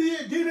or who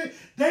did it,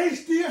 they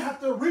still have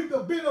to reap the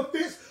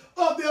benefits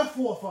of their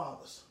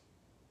forefathers.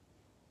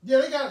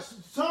 Yeah,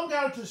 some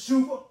got to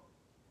teshuva.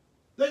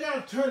 They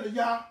got to turn to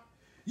Yah.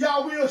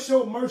 Yah will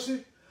show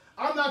mercy.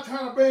 I'm not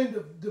trying to bring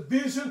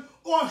division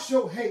or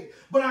show hate,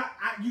 but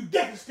you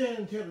got to stand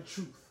and tell the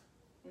truth.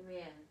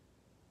 Amen.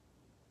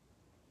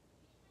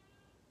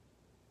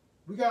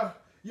 We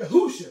got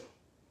Yahusha.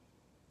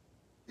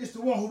 It's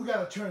the one who we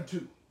got to turn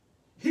to.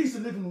 He's the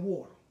living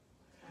water.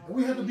 And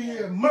we have to be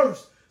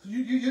immersed. So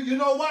you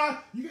know why?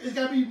 It's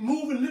got to be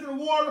moving, living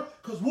water,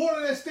 because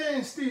water that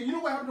stands still. You know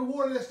what happens to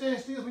water that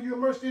stands still when you're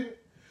immersed in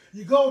it?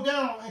 You go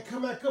down and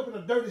come back up and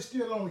the dirt is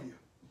still on you.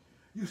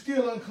 You're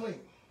still unclean.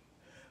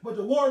 But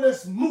the water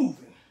that's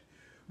moving,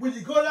 when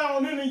you go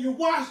down in and you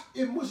wash,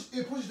 it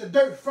pushes the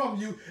dirt from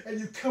you and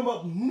you come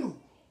up new.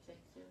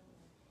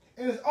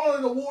 And it's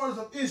only the waters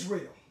of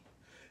Israel.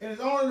 And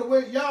it's only the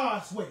way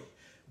Yah's way.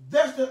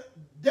 That's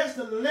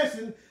the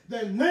lesson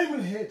that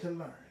Naaman had to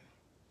learn.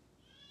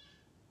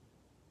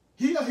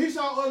 He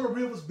saw other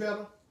rivers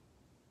better,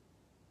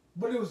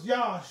 but it was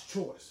Yah's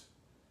choice.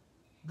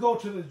 Go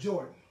to the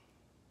Jordan.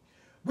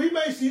 We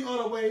may see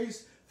other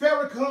ways.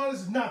 Farrakhan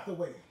is not the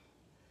way.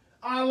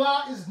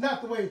 Allah is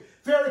not the way.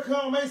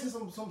 Farrakhan may say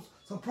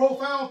some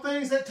profound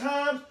things at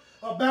times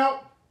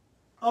about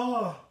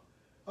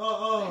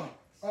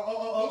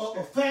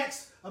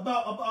facts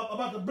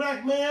about the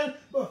black man,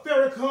 but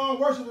Farrakhan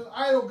worships an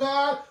idol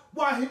god.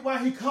 Why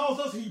he calls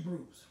us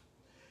Hebrews?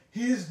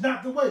 He is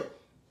not the way.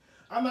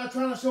 I'm not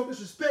trying to show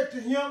disrespect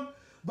to him,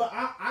 but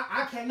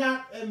I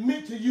cannot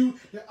admit to you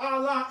that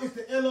Allah is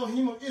the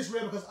Elohim of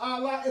Israel, because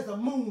Allah is a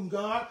moon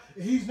god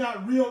and he's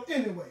not real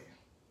anyway.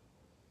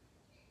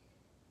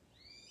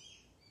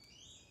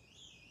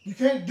 You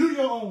can't do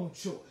your own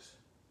choice.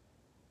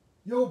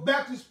 Your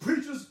Baptist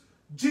preachers,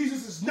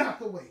 Jesus is not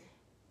the way.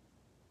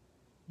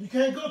 You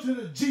can't go to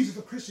the Jesus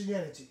of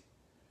Christianity.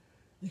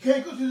 You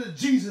can't go to the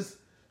Jesus,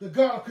 the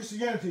God of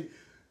Christianity.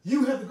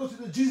 You have to go to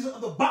the Jesus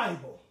of the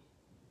Bible.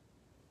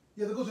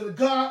 You have to go to the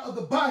God of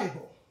the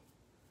Bible.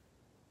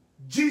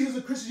 Jesus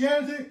of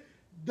Christianity,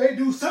 they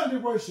do Sunday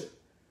worship.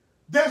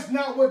 That's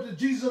not what the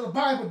Jesus of the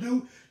Bible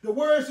do. The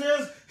word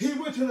says he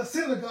went to the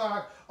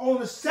synagogue on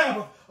the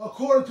Sabbath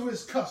according to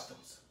his customs.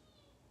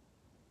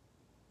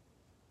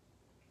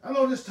 I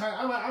know this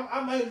time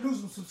I might lose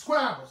some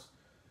subscribers.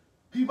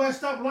 People might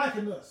stop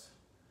liking us.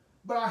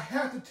 But I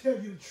have to tell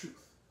you the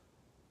truth.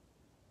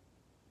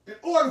 In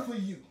order for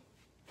you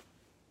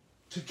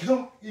to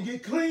come and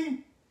get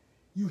clean,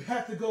 you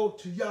have to go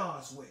to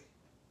Yah's way,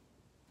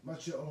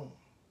 not your own.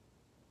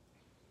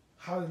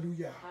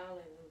 Hallelujah.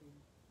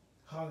 Hallelujah.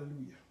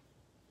 Hallelujah.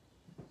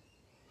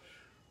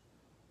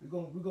 We're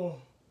gonna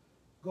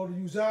go to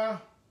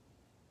Uzziah.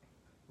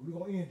 We're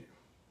gonna end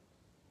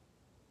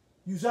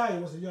it. Uzziah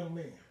was a young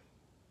man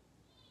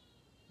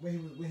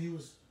when he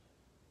was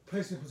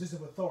placed in a position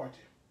of authority,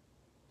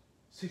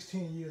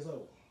 16 years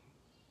old.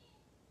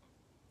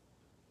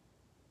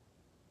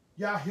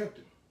 Yah helped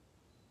him.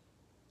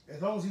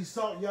 As long as he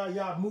sought Yah,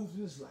 Yah moved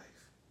in his life.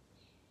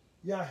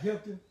 Yah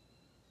helped him,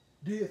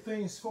 did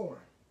things for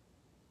him.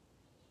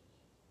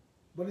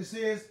 But it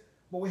says,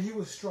 but when he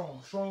was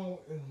strong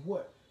in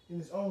what? In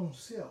his own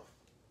self.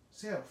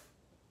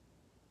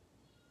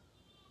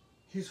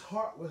 His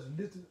heart was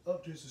lifted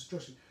up to his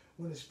destruction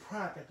when his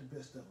pride got the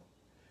best of him.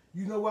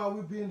 You know why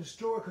we're being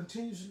destroyed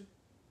continuously?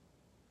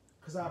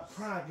 Because our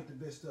pride get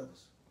the best of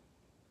us.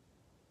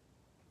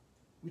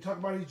 We talk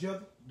about each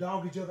other,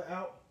 dog each other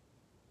out,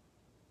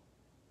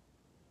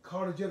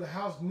 call each other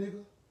house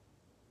nigger,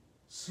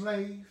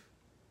 slave.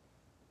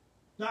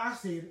 Now I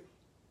said it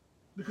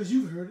because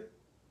you've heard it.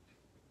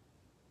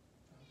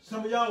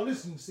 Some of y'all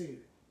listening said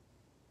it.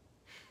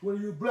 Whether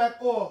you're black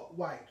or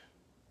white.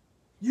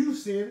 You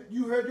said it.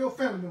 You heard your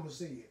family members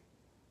say it.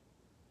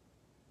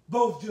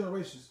 Both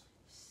generations.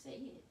 Say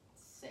it.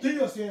 Say Do you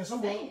it. understand?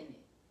 Someone. Saying it.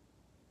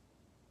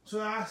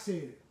 So I said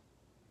it.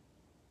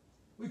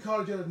 We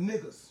call each other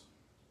niggas.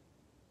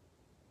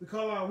 We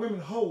call our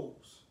women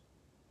hoes.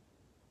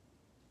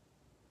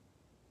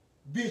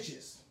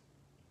 Bitches.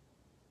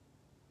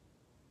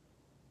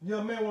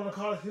 Young man want to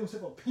call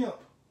himself a pimp.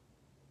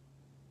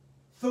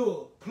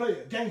 Thug,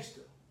 player,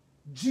 gangster,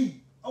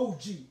 G,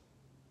 OG.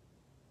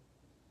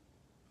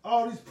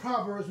 All these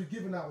proverbs we're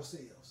giving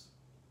ourselves.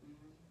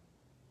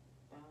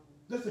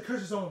 That's the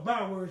curses on the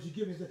bywords you're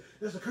giving.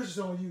 That's the curses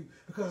on you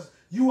because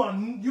you are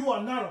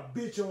not a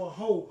bitch or a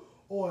hoe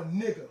or a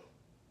nigger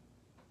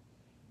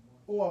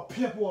or a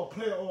pimp or a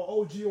player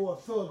or OG or a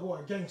thug or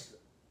a gangster.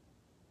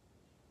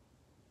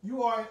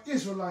 You are an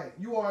Israelite.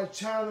 You are a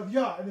child of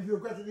Yah. And if you're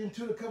grafted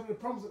into the covenant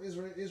promise of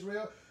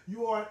Israel,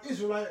 you are an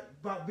Israelite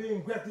by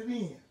being grafted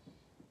in.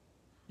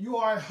 You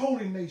are a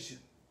holy nation.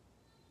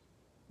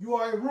 You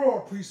are a royal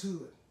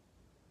priesthood.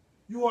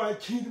 You are a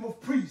kingdom of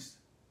priests.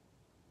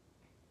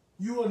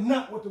 You are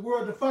not what the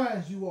world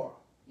defines you are.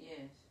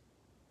 Yes.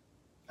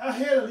 I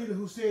had a leader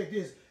who said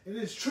this, and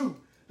it's true.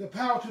 The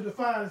power to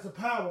define is the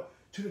power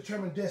to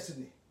determine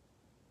destiny.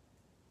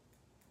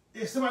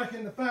 If somebody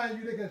can define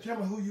you, they can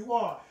determine who you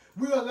are.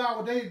 We allow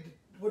what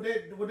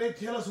they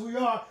tell us who we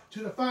are to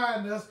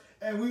define us,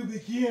 and we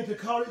begin to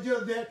call each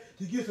other that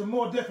to give some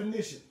more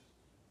definition,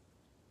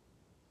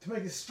 to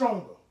make it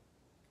stronger.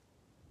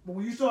 But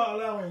when you start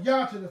allowing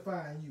Yah to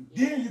define you,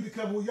 then you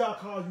become who Yah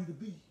calls you to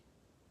be.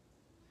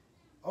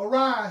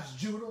 Arise,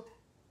 Judah.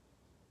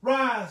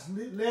 Rise,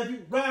 Levi.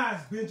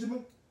 Rise,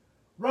 Benjamin.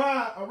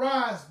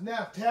 Arise,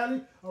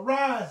 Naphtali.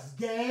 Arise,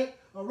 Gad.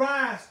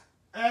 Arise,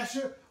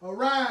 Asher.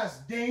 Arise,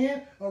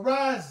 Dan.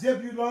 Arise,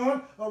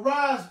 Zebulun.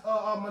 Arise,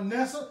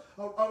 Manasseh.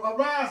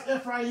 Arise,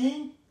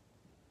 Ephraim.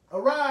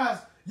 Arise,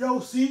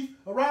 Yosef.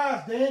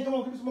 Arise, Dan. Come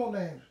on, give me some more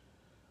names.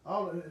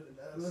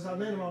 Let's not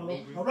name them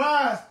all.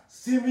 Arise,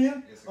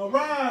 Simeon.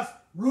 Arise,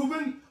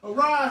 Reuben.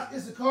 Arise,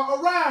 Issachar.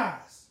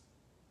 Arise.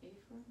 I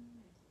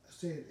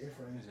said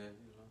Ephraim.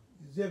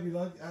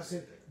 Zebulun. I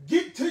said,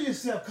 get to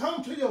yourself.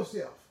 Come to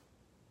yourself.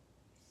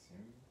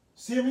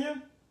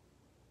 Simeon,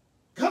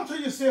 come to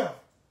yourself.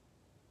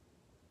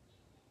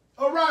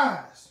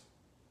 Arise.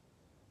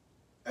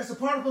 As a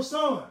prodigal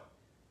son.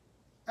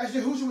 As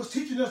Yahushua was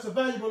teaching us a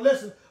valuable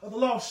lesson of the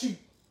lost sheep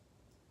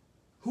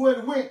who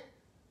had went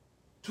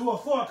to a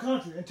far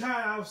country and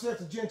tied ourselves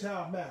to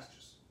Gentile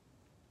masters.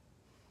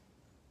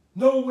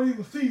 No one would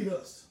even feed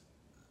us.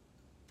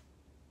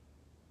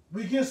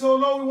 We get so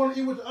low, we want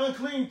to eat what the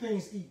unclean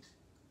things eat.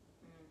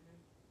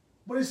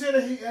 But he said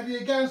that he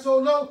had gotten so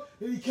low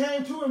that he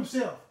came to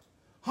himself,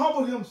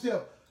 humbled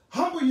himself.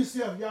 Humble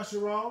yourself,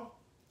 Yasharal.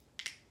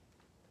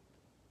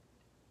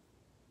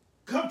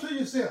 Come to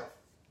yourself.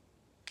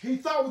 He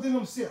thought within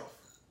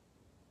himself.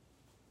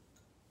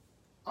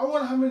 I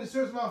wonder how many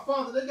servants of my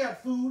father, they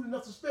got food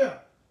enough to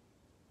spare.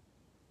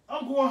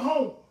 I'm going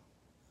home.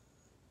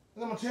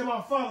 And I'm going to tell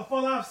my father,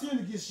 Father, I've sinned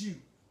against you.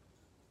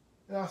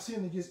 And I've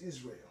sinned against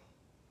Israel.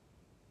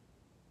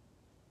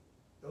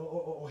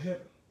 Or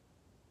heaven.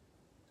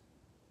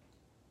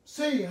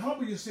 Say it,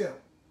 humble yourself.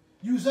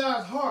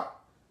 Uzziah's heart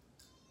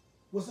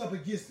was up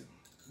against him.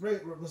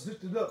 Was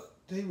lifted up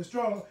till he was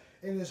strong,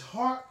 and his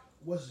heart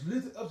was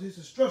lifted up to his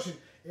destruction.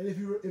 And if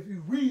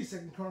you read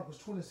 2 Chronicles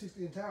 26,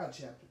 the entire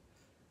chapter,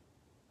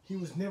 he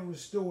was never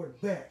restored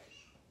back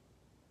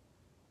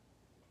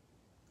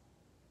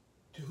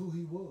to who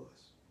he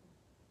was.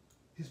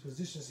 His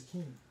position as a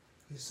king.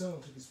 His son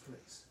took his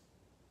place.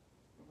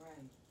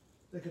 Right.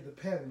 Look at the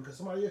pattern, because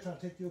somebody else trying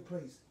to take your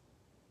place.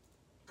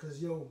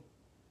 Because,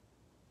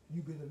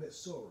 you've been the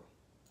next Sora.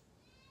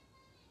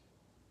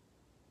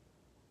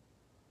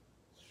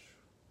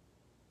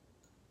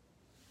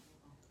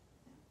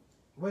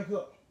 Wake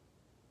up.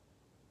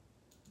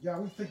 Yah,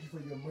 we thank you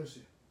for your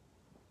mercy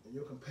and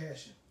your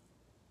compassion.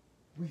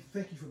 We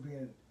thank you for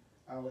being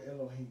our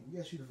Elohim. We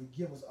ask you to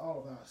forgive us all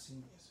of our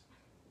sins.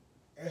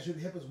 Ask you to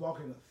help us walk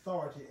in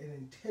authority and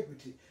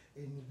integrity,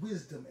 in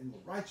wisdom and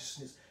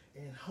righteousness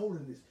and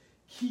holiness.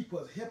 Keep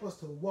us, help us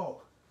to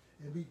walk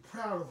and be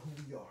proud of who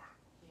we are.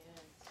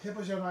 Yes. Help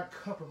us, y'all, not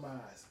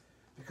compromise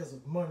because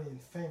of money and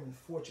fame and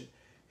fortune.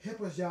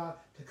 Help us, y'all,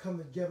 to come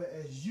together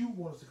as you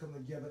want us to come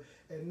together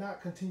and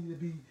not continue to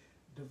be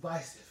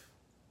divisive.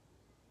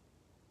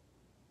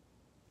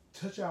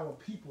 Touch our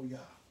people, y'all.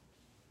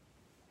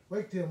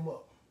 Wake them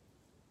up.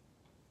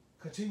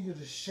 Continue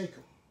to shake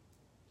them.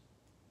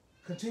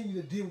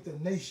 Continue to deal with the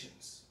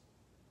nations.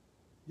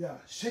 Yeah,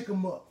 shake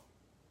them up.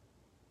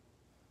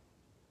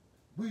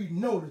 We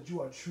know that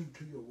you are true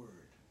to your word.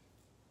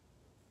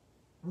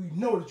 We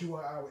know that you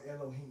are our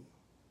Elohim.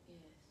 Yes.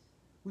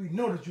 We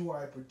know that you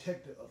are a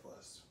protector of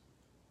us.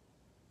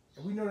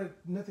 And we know that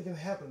nothing can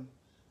happen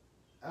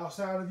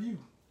outside of you.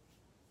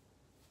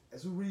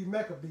 As we read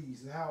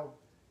Maccabees and how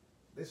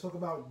they talk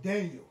about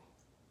Daniel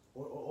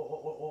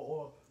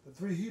or the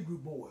 3 Hebrew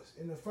boys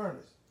in the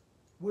furnace,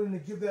 willing to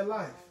give their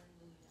life.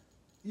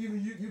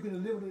 Hallelujah. Even you can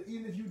deliver it,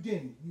 even if you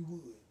didn't, you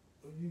would,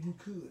 or you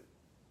could.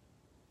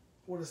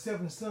 Or the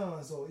 7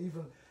 sons, or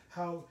even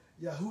how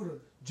Yehuda,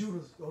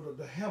 Judah, or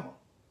the Hammer,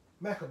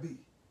 Maccabee,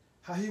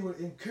 how he would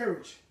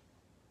encourage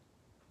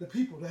the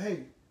people to,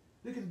 hey,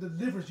 look at the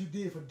deliverance you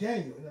did for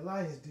Daniel in the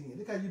lion's den.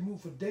 Look how you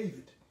moved for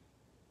David.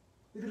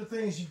 Look at the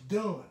things you've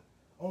done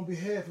on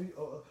behalf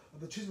of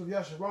the children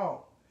of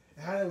Yasharal,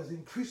 and how that was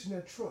increasing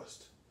their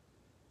trust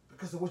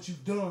because of what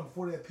you've done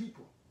for their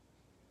people.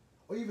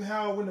 Or even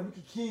how when the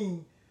wicked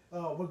king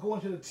would go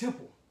into the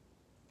temple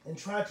and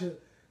try to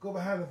go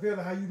behind the veil,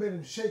 and how you made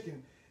him shake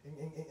and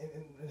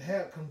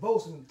had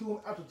convulsing and threw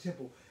him out the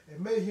temple and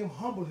made him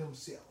humble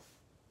himself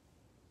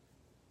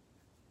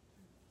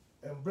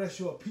and bless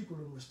your people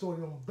and restore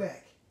them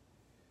back.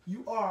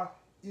 You are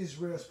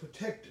Israel's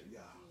protector,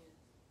 y'all.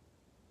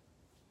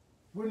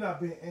 We're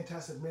not being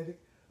anti-Semitic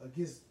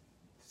against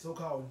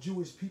so-called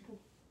Jewish people.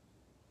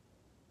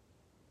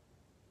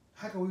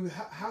 How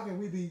can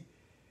we be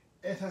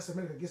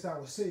anti-Semitic against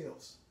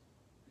ourselves?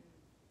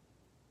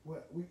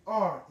 Well, we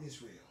are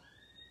Israel.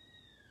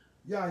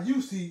 Y'all,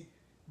 you see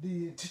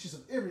the intentions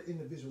of every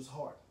individual's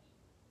heart.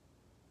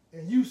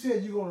 And you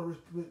said you're going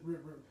to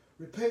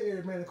repay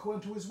every man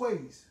according to his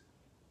ways.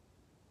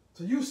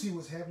 So you see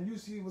what's happening. You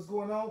see what's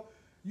going on.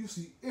 You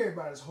see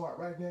everybody's heart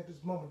right now at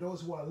this moment.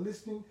 Those who are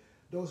listening,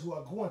 those who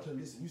are going to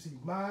listen. You see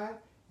mine,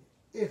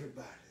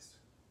 everybody's.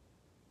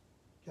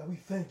 God, we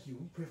thank you.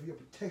 We pray for your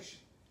protection,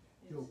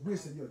 your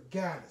wisdom, your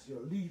guidance,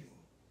 your leading.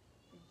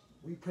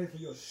 We pray for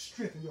your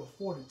strength and your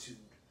fortitude.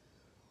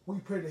 We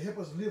pray to help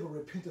us live a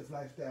repentant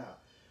lifestyle,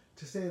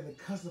 to stay in the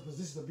constant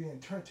position of being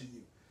turned to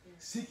you,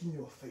 seeking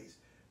your face.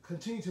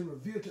 Continue to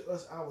reveal to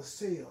us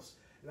ourselves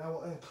and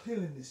our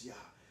uncleanliness, Yah,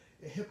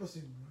 and help us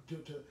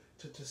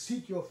to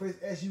seek your face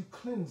as you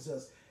cleanse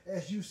us.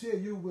 As you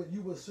said, you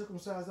will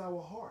circumcise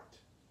our heart.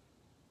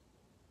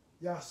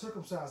 Yah,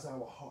 circumcise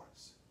our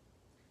hearts.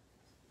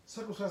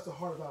 Circumcise the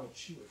heart of our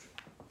children.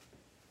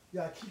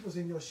 Yah, keep us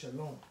in your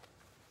shalom,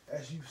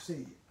 as you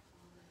said.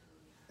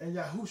 In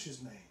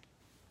Yahushua's name.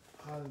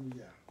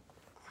 Hallelujah.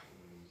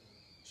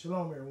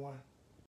 Shalom, everyone.